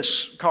defend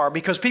this car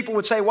because people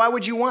would say, why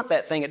would you want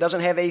that thing? It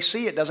doesn't have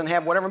AC, it doesn't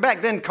have whatever.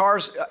 Back then,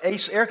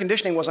 air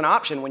conditioning was an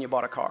option when you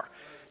bought a car.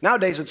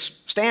 Nowadays, it's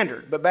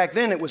standard, but back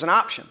then it was an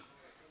option,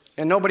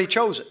 and nobody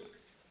chose it.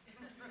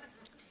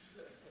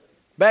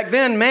 Back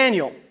then,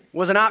 manual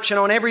was an option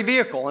on every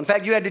vehicle. In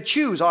fact, you had to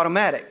choose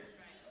automatic.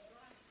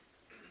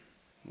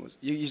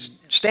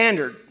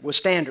 Standard was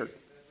standard.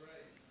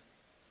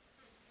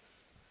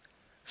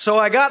 So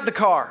I got the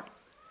car,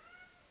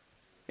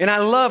 and I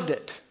loved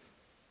it.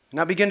 And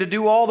I began to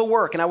do all the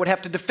work, and I would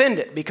have to defend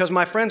it because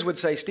my friends would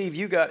say, Steve,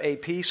 you got a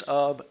piece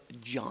of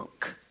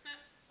junk.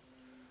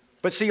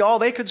 But see, all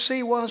they could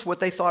see was what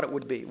they thought it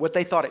would be, what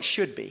they thought it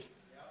should be.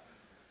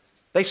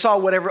 They saw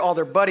whatever all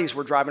their buddies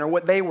were driving or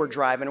what they were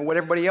driving or what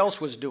everybody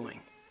else was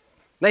doing.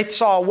 They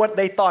saw what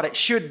they thought it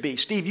should be.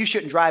 Steve, you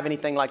shouldn't drive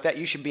anything like that.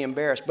 You should be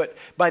embarrassed. But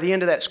by the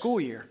end of that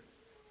school year,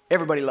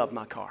 everybody loved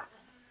my car.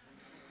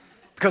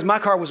 Because my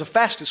car was the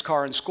fastest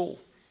car in school.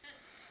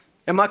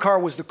 And my car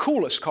was the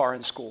coolest car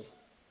in school.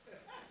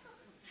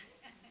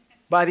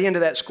 By the end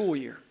of that school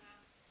year.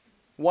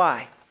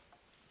 Why?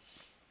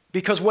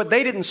 Because what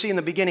they didn't see in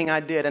the beginning, I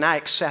did, and I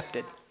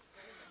accepted.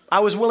 I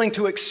was willing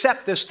to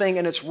accept this thing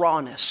in its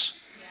rawness,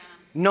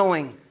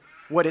 knowing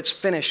what its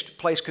finished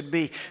place could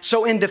be.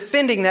 So in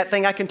defending that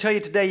thing, I can tell you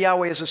today,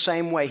 Yahweh is the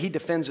same way. He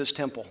defends His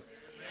temple.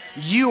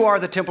 You are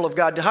the temple of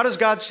God. How does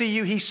God see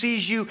you? He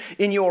sees you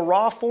in your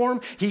raw form.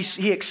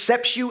 He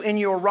accepts you in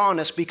your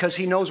rawness because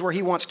He knows where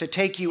He wants to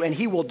take you, and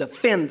He will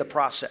defend the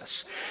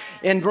process.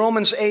 In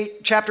Romans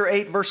 8, chapter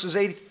 8, verses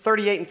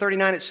 38 and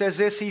 39, it says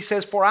this. He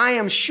says, for I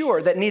am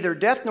sure that neither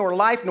death nor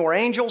life, nor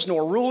angels,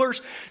 nor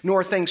rulers,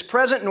 nor things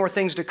present, nor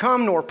things to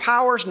come, nor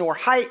powers, nor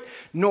height,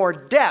 nor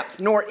depth,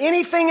 nor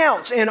anything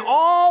else in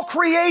all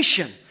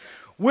creation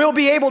will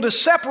be able to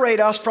separate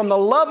us from the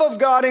love of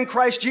God in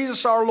Christ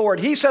Jesus our Lord.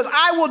 He says,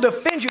 I will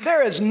defend you.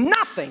 There is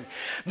nothing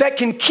that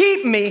can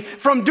keep me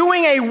from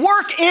doing a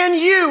work in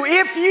you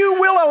if you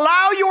will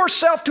allow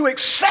yourself to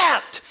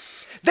accept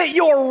that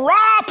your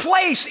raw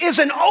place is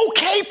an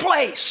okay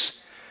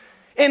place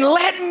and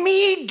let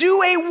me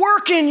do a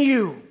work in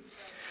you.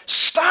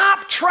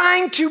 Stop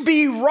trying to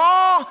be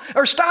raw,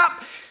 or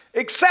stop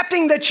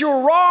accepting that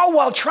you're raw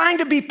while trying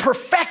to be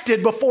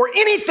perfected before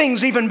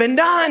anything's even been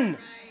done.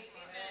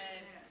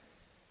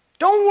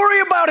 Don't worry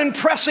about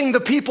impressing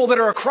the people that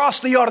are across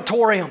the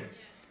auditorium.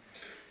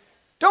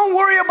 Don't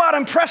worry about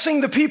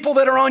impressing the people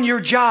that are on your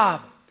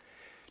job.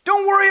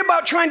 Don't worry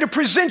about trying to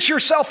present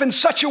yourself in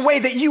such a way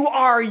that you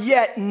are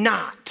yet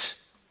not.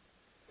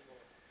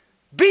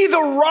 Be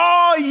the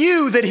raw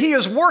you that He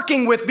is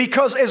working with,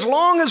 because as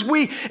long as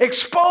we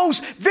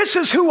expose, this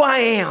is who I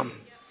am.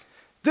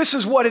 This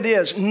is what it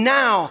is.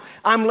 Now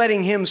I'm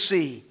letting Him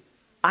see,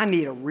 I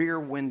need a rear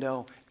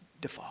window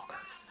defogger.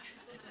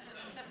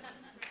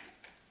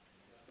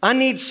 I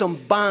need some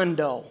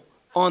Bondo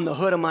on the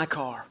hood of my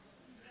car.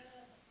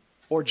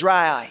 Or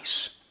dry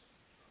ice.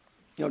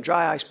 You know,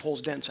 dry ice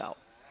pulls dents out.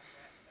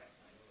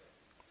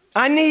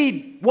 I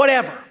need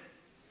whatever.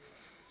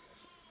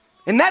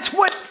 And that's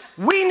what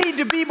we need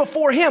to be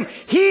before Him.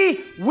 He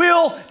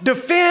will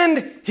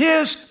defend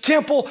His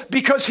temple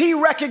because He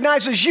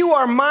recognizes you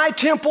are my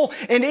temple,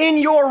 and in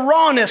your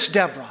rawness,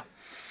 Deborah,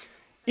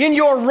 in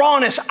your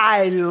rawness,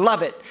 I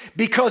love it.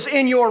 Because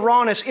in your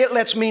rawness, it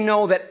lets me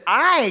know that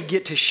I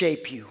get to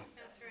shape you.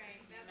 That's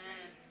right.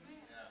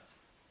 That's right.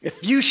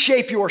 If you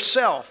shape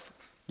yourself,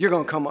 you're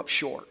going to come up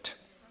short.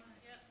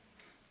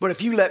 But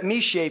if you let me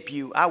shape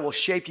you, I will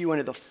shape you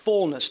into the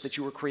fullness that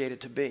you were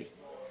created to be.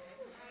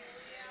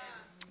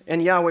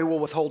 And Yahweh will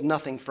withhold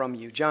nothing from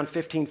you. John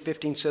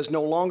 15:15 says,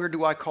 no longer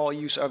do I call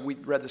you, we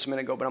read this a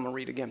minute ago, but I'm going to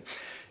read it again.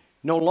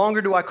 No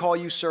longer do I call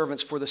you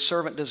servants, for the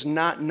servant does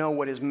not know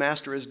what his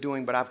master is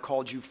doing, but I've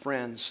called you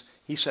friends.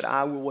 He said,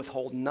 I will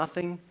withhold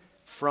nothing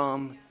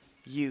from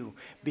you.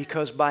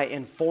 Because by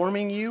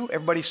informing you,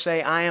 everybody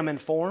say, I am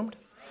informed.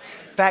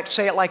 In fact,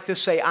 say it like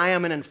this, say, I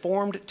am an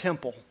informed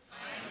temple.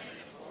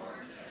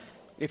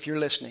 If you're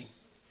listening.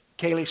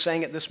 Kaylee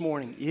sang it this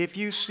morning. If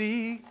you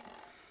see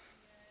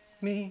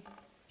me,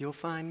 you'll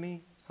find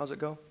me. How's it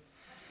go?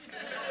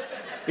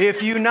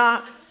 If you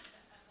knock,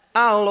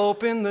 I'll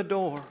open the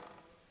door.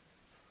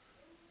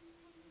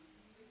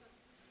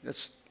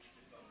 This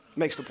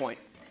makes the point.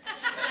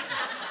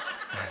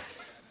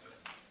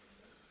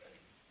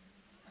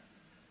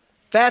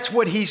 That's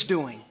what He's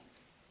doing.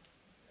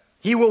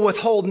 He will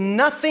withhold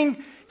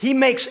nothing. He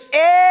makes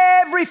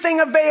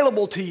everything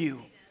available to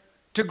you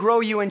to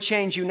grow you and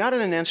change you, not in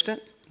an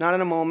instant, not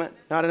in a moment,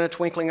 not in a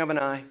twinkling of an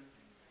eye.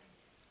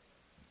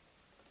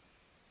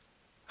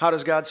 How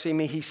does God see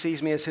me? He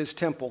sees me as His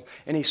temple,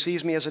 and He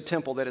sees me as a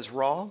temple that is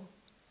raw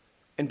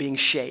and being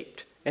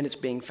shaped, and it's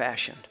being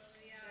fashioned.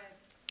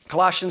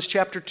 Colossians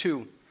chapter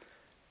 2,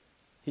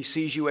 He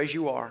sees you as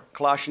you are.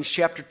 Colossians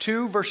chapter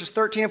 2, verses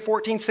 13 and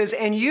 14 says,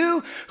 and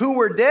you who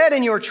were dead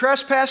in your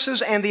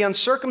trespasses and the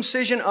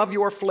uncircumcision of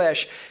your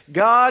flesh,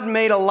 God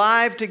made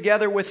alive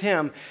together with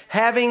Him,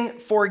 having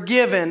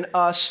forgiven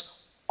us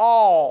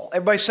all.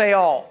 Everybody say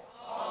all.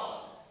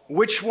 All.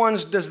 Which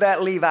ones does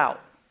that leave out?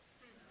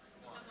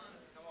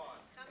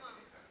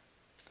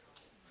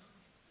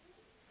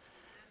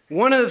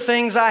 One of the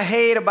things I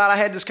hate about, I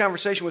had this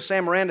conversation with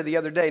Sam Miranda the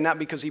other day, not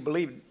because he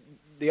believed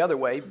the other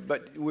way,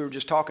 but we were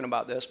just talking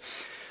about this.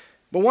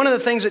 But one of the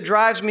things that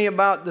drives me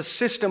about the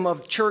system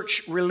of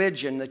church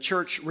religion, the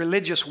church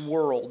religious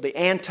world, the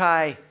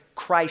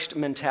anti-Christ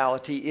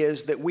mentality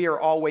is that we are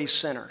always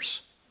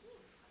sinners.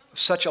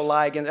 Such a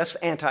lie again. That's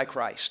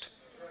anti-Christ.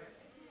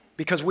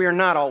 Because we are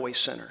not always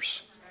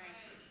sinners.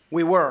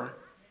 We were.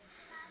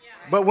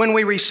 But when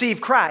we receive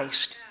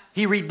Christ,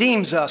 He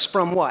redeems us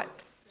from what?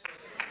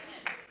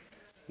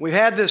 We've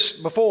had this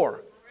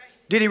before.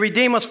 Did He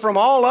redeem us from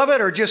all of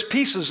it or just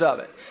pieces of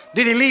it?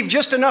 Did He leave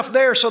just enough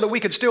there so that we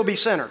could still be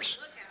sinners?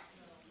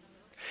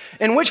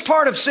 And which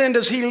part of sin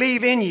does He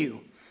leave in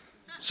you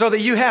so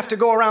that you have to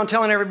go around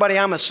telling everybody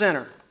I'm a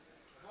sinner?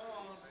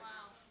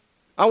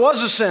 I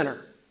was a sinner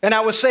and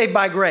I was saved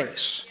by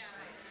grace.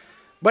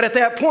 But at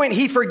that point,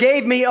 He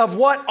forgave me of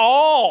what?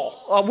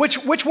 All.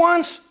 Which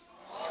ones?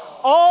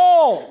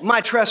 All my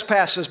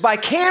trespasses by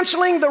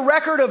canceling the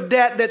record of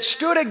debt that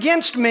stood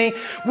against me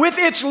with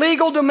its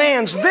legal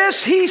demands.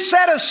 This He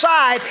set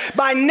aside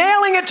by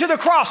nailing it to the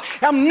cross.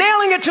 I'm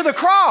nailing it to the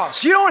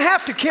cross. You don't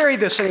have to carry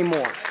this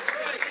anymore.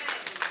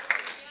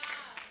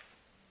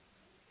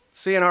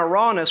 See, in our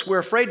rawness, we're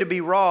afraid to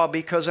be raw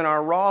because in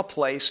our raw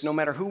place, no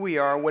matter who we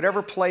are,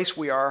 whatever place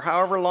we are,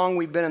 however long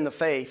we've been in the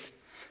faith,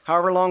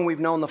 however long we've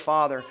known the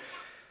Father,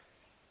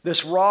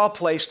 this raw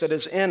place that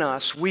is in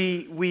us,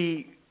 we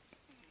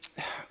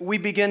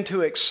begin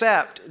to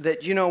accept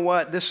that, you know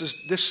what,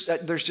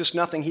 there's just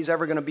nothing He's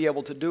ever going to be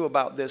able to do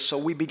about this. So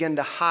we begin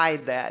to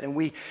hide that, and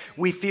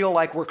we feel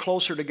like we're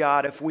closer to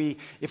God if we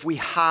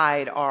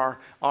hide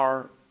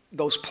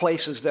those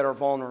places that are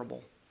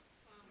vulnerable.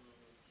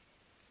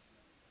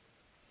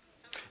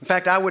 In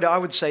fact, I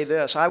would say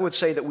this. I would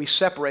say that we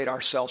separate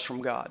ourselves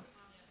from God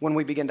when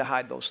we begin to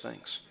hide those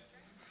things.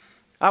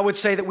 I would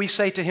say that we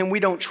say to Him, we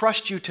don't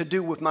trust You to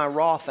do with my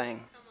raw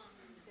thing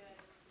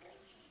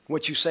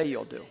what You say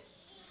You'll do.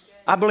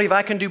 I believe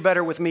I can do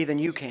better with me than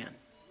You can.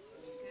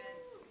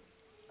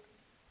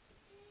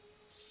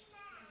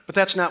 But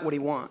that's not what He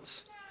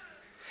wants.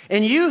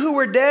 And you who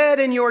were dead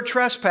in your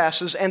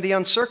trespasses and the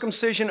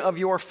uncircumcision of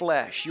your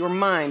flesh, your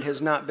mind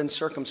has not been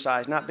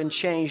circumcised, not been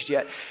changed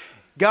yet.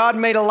 God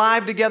made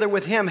alive together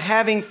with Him,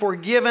 having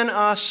forgiven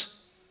us,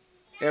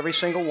 every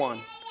single one,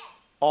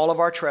 all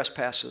of our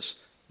trespasses,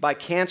 by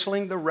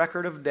canceling the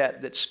record of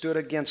debt that stood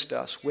against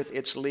us with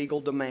its legal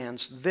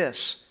demands.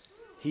 This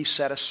He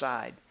set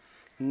aside,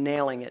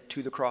 nailing it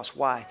to the cross.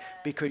 Why?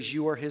 Because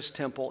you are His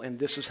temple, and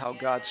this is how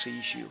God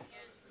sees you.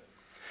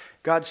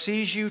 God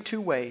sees you two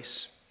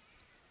ways.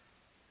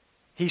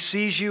 He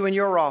sees you in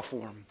your raw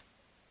form,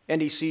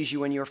 and He sees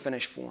you in your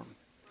finished form.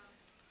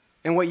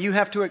 And what you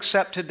have to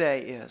accept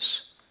today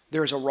is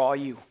there's a raw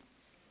you.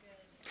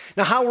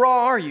 Now, how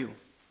raw are you?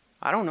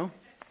 I don't know.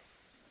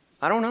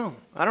 I don't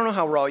know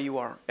how raw you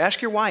are.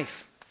 Ask your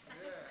wife.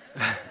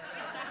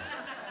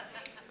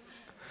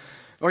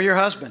 Or your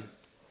husband.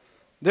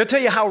 They'll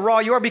tell you how raw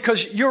you are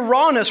because your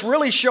rawness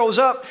really shows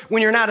up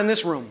when you're not in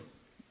this room.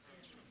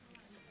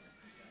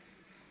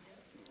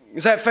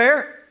 Is that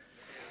fair?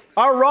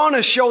 Our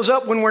rawness shows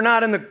up when we're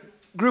not in the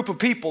group of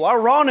people. Our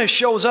rawness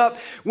shows up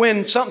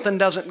when something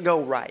doesn't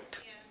go right.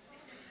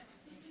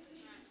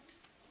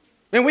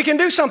 And we can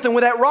do something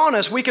with that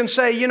rawness. We can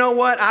say, you know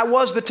what? I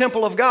was the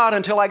temple of God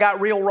until I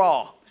got real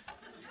raw.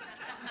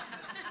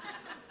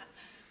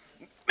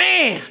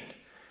 Man,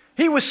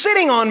 He was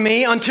sitting on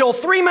me until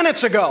 3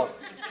 minutes ago.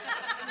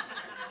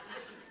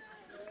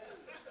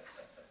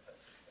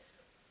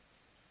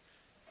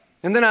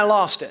 And then I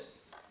lost it.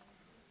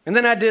 And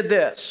then I did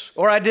this,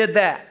 or I did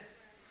that.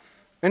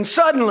 And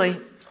suddenly,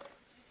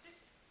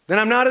 then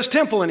I'm not His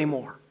temple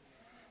anymore.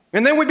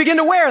 And then we begin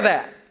to wear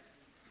that.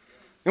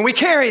 And we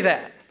carry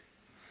that.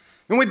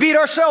 And we beat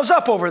ourselves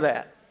up over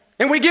that.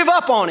 And we give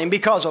up on Him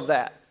because of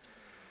that.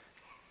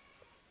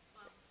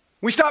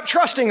 We stop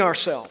trusting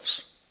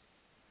ourselves.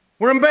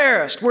 We're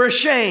embarrassed. We're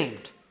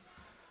ashamed.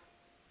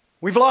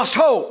 We've lost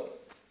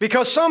hope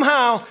because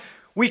somehow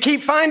we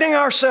keep finding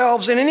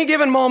ourselves in any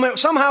given moment.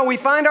 Somehow we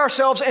find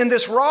ourselves in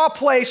this raw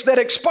place that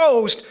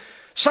exposed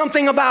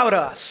something about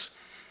us.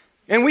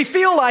 And we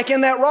feel like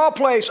in that raw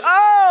place,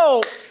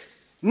 oh,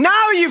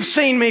 now you've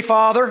seen me,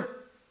 Father.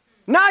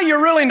 Now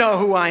you really know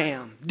who I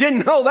am.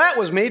 Didn't know that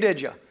was me,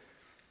 did you?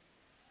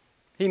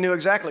 He knew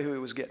exactly who He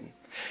was getting.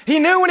 He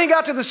knew when He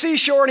got to the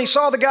seashore and He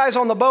saw the guys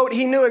on the boat,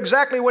 He knew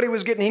exactly what He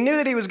was getting. He knew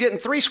that He was getting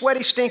 3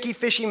 sweaty, stinky,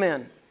 fishy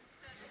men.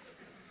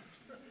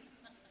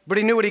 But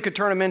He knew what He could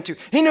turn them into.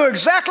 He knew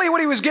exactly what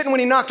He was getting when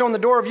He knocked on the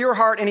door of your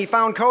heart and He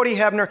found Cody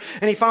Hebner,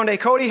 and He found a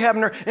Cody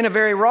Hebner in a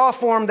very raw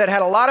form that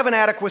had a lot of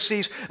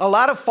inadequacies, a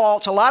lot of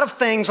faults, a lot of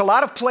things, a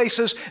lot of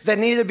places that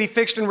needed to be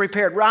fixed and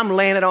repaired. I'm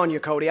laying it on you,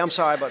 Cody. I'm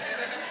sorry, but...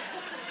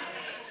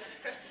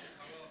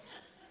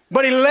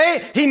 But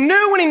he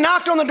knew when He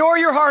knocked on the door of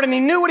your heart and He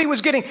knew what He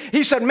was getting.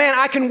 He said, man,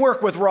 I can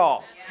work with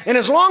raw. And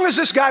as long as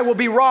this guy will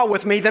be raw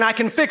with me, then I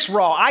can fix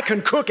raw. I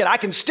can cook it. I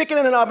can stick it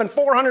in an oven,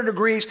 400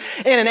 degrees,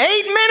 and in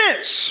 8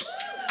 minutes.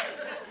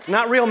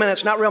 Not real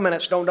minutes, not real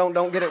minutes.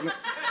 Don't get it.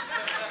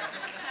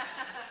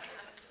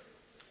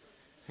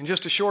 In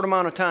just a short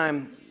amount of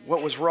time,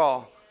 what was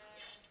raw,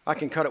 I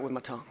can cut it with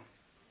my tongue.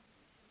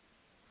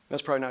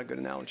 That's probably not a good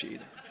analogy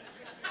either.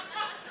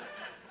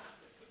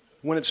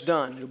 When it's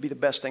done, it'll be the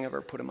best thing I've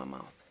ever put in my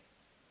mouth.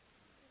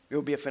 It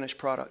will be a finished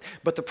product.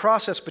 But the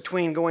process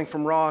between going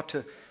from raw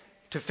to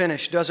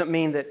finished doesn't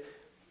mean that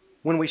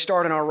when we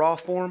start in our raw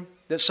form,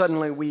 that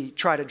suddenly we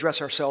try to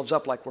dress ourselves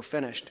up like we're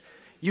finished.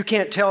 You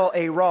can't tell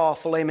a raw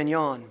filet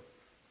mignon,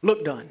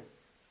 look done.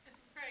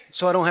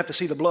 so I don't have to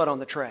see the blood on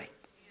the tray.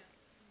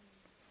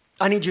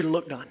 I need you to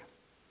look done.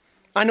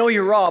 I know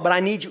you're raw, but I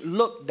need you to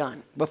look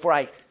done before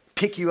I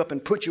pick you up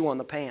and put you on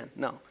the pan.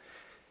 No,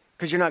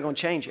 because you're not going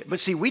to change it. But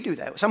see, we do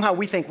that. Somehow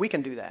we think we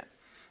can do that.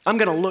 I'm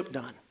going to look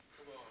done.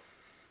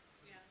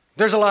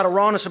 There's a lot of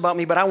rawness about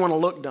me, but I want to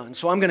look done.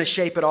 So I'm going to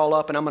shape it all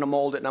up, and I'm going to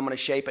mold it, and I'm going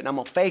to shape it, and I'm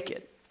going to fake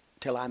it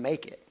till I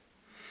make it.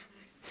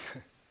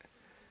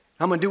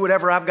 I'm going to do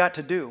whatever I've got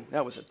to do.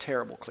 That was a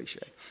terrible cliche.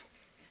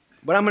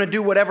 But I'm going to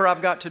do whatever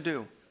I've got to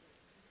do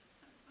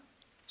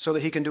so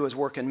that he can do his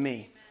work in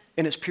me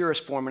in its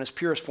purest form. And its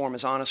purest form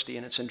is honesty,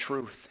 and it's in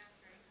truth.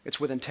 It's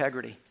with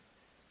integrity.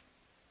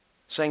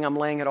 Saying I'm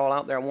laying it all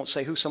out there. I won't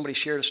say who. Somebody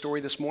shared a story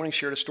this morning,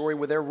 shared a story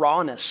with their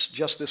rawness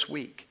just this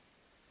week.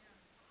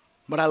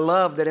 But I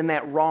love that in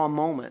that raw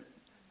moment,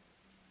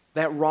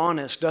 that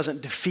rawness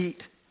doesn't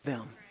defeat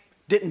them.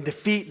 Didn't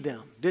defeat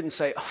them. Didn't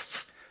say, oh.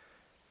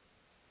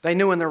 They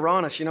knew in their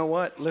rawness, you know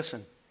what?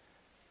 Listen,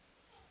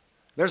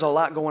 there's a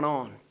lot going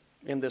on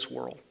in this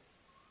world.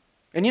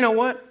 And you know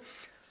what?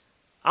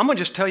 I'm going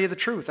to just tell you the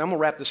truth. I'm going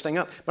to wrap this thing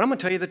up. But I'm going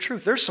to tell you the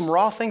truth. There's some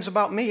raw things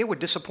about me. It would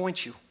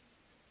disappoint you.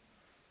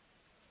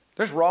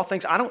 There's raw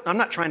things. I'm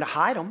not trying to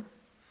hide them.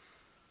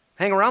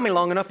 Hang around me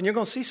long enough and you're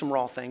going to see some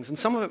raw things. And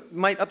some of it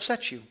might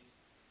upset you.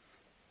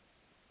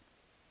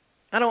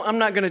 I'm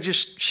not going to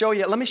just show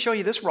you, let me show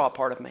you this raw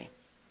part of me.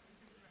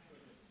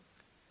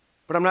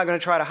 But I'm not going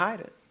to try to hide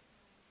it.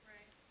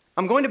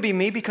 I'm going to be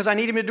me because I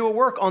need him to do a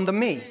work on the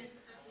me,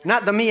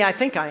 not the me I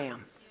think I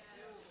am.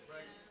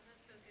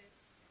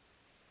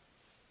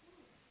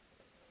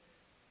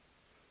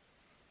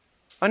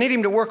 I need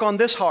him to work on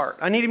this heart.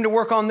 I need him to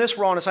work on this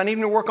rawness. I need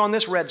him to work on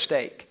this red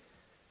steak.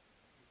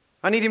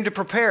 I need him to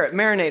prepare it,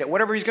 marinate it,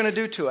 whatever he's going to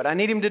do to it. I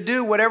need him to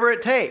do whatever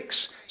it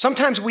takes.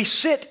 Sometimes we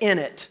sit in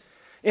it,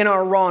 in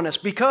our rawness,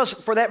 because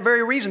for that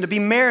very reason, to be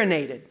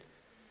marinated.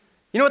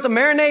 You know what the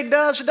marinade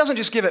does? It doesn't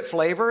just give it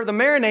flavor. The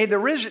marinade,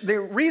 the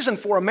reason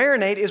for a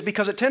marinade is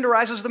because it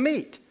tenderizes the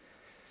meat.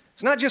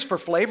 It's not just for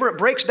flavor. It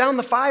breaks down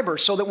the fiber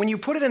so that when you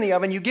put it in the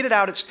oven, you get it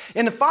out.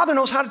 And the Father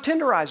knows how to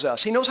tenderize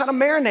us. He knows how to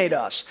marinate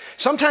us.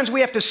 Sometimes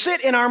we have to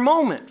sit in our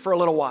moment for a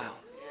little while.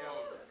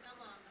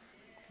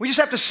 We just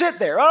have to sit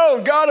there.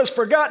 Oh, God has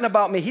forgotten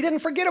about me. He didn't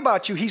forget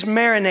about you. He's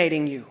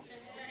marinating you.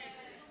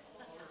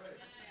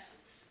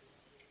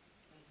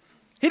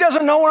 He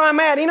doesn't know where I'm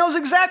at. He knows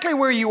exactly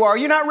where you are.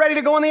 You're not ready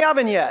to go in the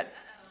oven yet.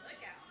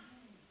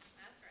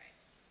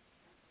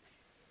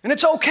 And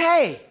it's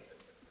okay.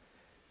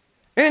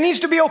 And it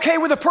needs to be okay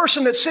with the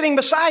person that's sitting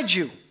beside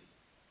you.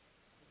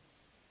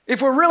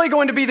 If we're really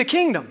going to be the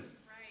kingdom.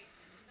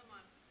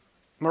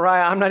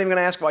 Mariah, I'm not even going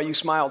to ask why you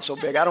smiled so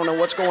big. I don't know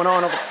what's going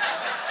on over there.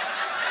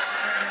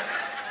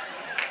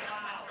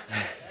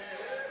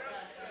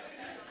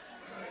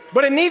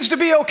 But it needs to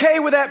be okay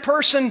with that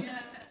person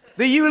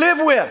that you live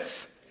with.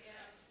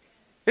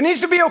 It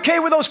needs to be okay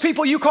with those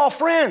people you call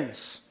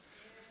friends.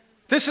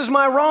 This is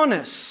my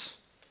rawness.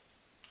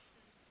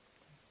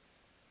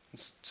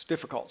 It's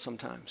difficult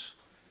sometimes.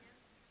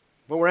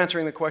 But we're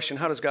answering the question,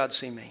 how does God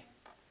see me?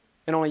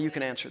 And only you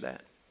can answer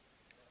that.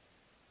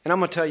 And I'm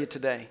going to tell you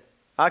today,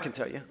 I can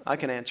tell you, I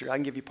can answer, I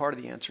can give you part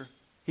of the answer.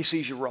 He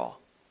sees you raw.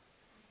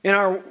 In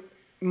our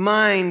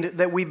mind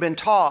that we've been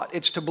taught,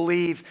 it's to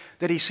believe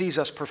that he sees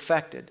us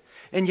perfected.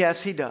 And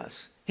yes, he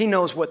does. He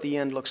knows what the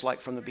end looks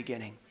like from the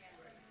beginning.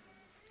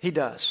 He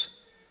does.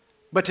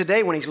 But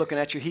today when he's looking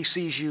at you, he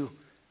sees you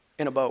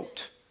in a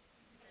boat.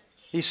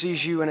 He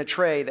sees you in a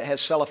tray that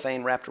has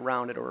cellophane wrapped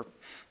around it or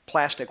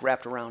plastic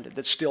wrapped around it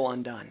that's still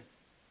undone.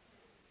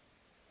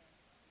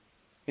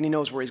 And he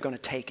knows where he's going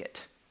to take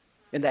it.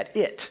 And that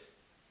it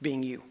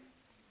being you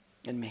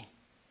and me.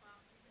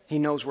 He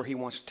knows where he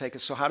wants to take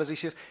us. So how does he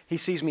see us? He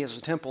sees me as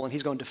a temple, and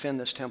he's going to defend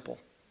this temple.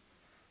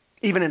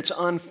 Even in its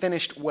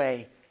unfinished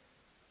way.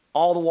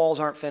 All the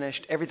walls aren't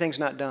finished. Everything's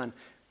not done.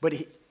 But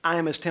I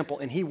am his temple,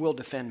 and he will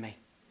defend me.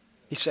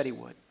 He said he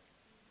would.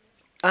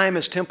 I am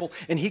his temple,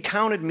 and he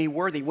counted me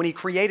worthy. When he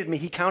created me,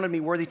 he counted me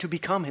worthy to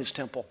become his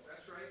temple.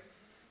 That's right.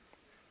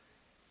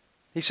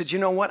 He said, you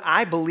know what?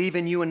 I believe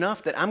in you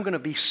enough that I'm going to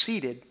be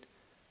seated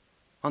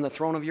on the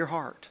throne of your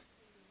heart.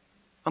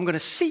 I'm going to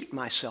seat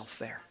myself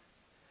there.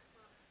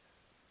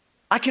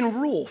 I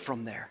can rule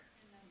from there.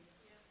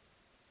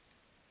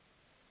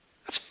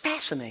 That's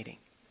fascinating.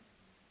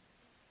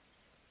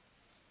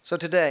 So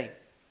today,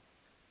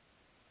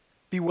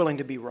 be willing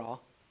to be raw.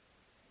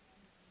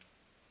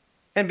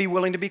 And be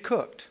willing to be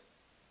cooked.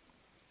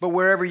 But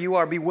wherever you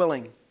are, be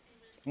willing,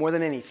 more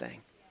than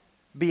anything.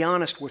 Be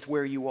honest with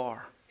where you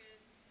are.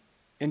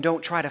 And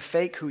don't try to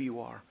fake who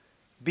you are.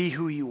 Be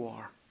who you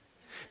are.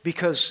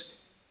 Because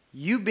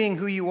you being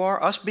who you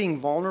are, us being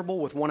vulnerable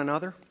with one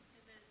another,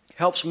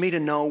 helps me to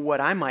know what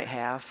I might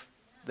have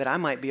that I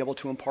might be able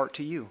to impart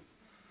to you.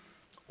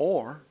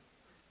 Or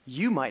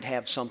you might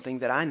have something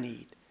that I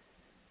need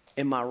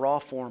in my raw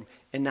form,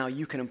 and now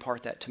you can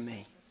impart that to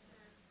me.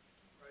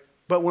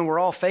 But when we're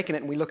all faking it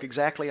and we look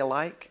exactly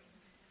alike,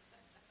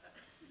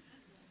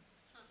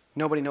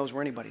 nobody knows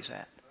where anybody's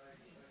at.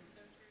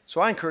 So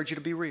I encourage you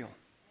to be real.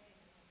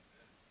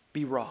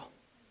 Be raw.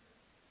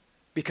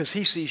 because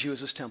he sees you as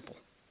his temple.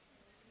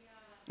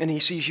 And he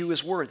sees you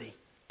as worthy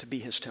to be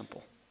his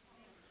temple.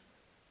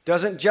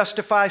 Doesn't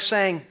justify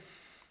saying,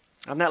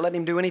 I'm not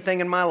letting him do anything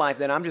in my life,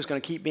 then I'm just going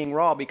to keep being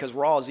raw because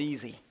raw is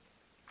easy.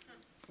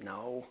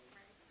 No,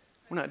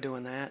 we're not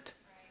doing that.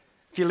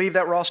 If you leave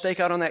that raw steak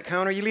out on that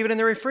counter, you leave it in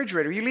the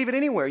refrigerator, you leave it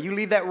anywhere. You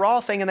leave that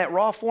raw thing in that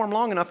raw form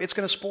long enough, it's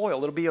going to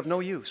spoil. It'll be of no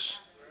use.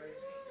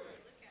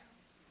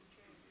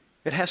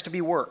 It has to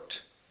be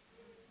worked.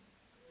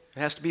 It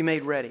has to be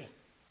made ready. It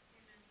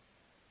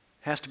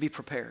has to be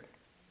prepared.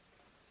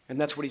 And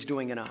that's what he's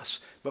doing in us.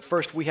 But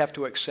first we have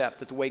to accept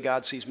that the way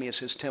God sees me is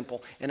his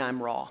temple, and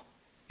I'm raw.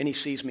 And he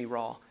sees me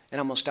raw. And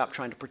I'm going to stop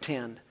trying to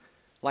pretend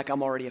like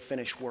I'm already a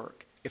finished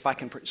work. If I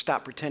can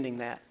stop pretending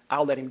that,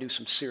 I'll let him do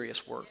some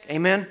serious work.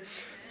 Amen?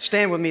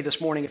 Stand with me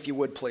this morning if you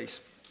would, please.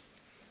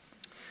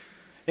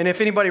 And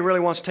if anybody really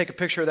wants to take a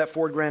picture of that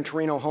Ford Gran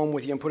Torino home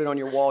with you and put it on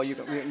your wall,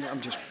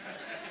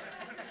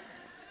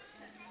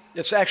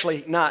 it's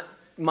actually not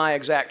my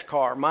exact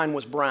car. Mine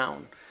was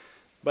brown,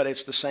 but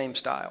it's the same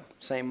style,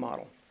 same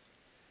model.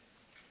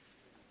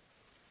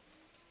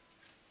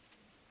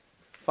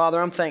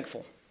 Father, I'm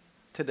thankful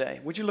today.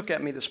 Would you look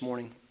at me this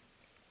morning?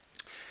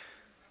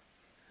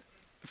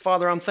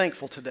 Father, I'm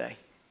thankful today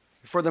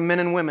for the men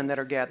and women that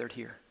are gathered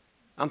here.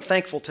 I'm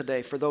thankful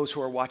today for those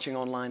who are watching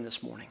online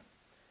this morning.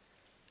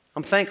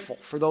 I'm thankful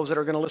for those that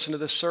are going to listen to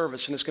this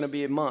service, and it's going to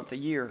be a month, a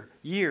year,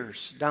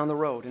 years down the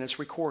road, and it's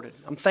recorded.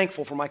 I'm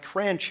thankful for my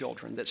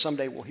grandchildren that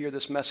someday will hear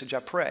this message. I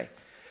pray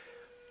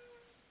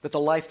that the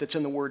life that's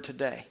in the Word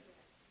today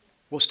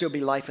will still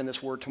be life in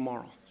this Word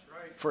tomorrow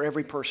for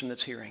every person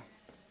that's hearing.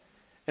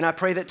 And I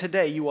pray that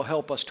today you will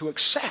help us to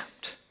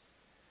accept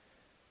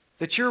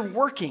that you're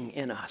working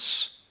in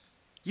us.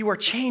 You are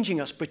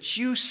changing us, but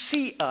you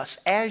see us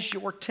as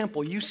your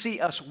temple. You see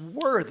us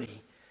worthy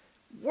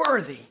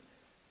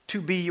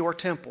to be your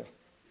temple.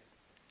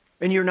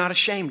 And you're not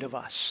ashamed of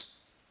us.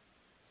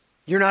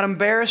 You're not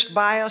embarrassed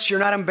by us. You're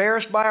not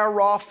embarrassed by our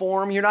raw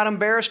form. You're not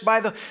embarrassed by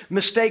the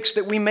mistakes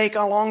that we make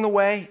along the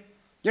way.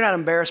 You're not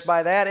embarrassed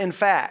by that. In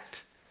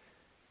fact,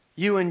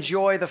 you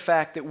enjoy the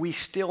fact that we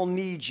still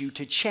need you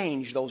to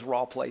change those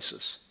raw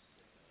places.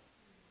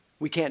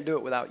 We can't do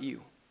it without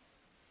you.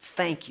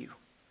 Thank you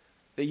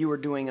that you are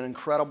doing an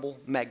incredible,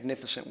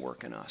 magnificent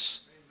work in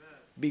us. Amen.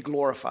 Be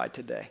glorified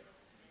today.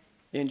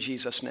 In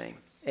Jesus' name.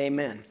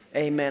 Amen.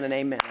 Amen and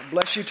amen. I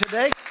bless you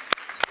today.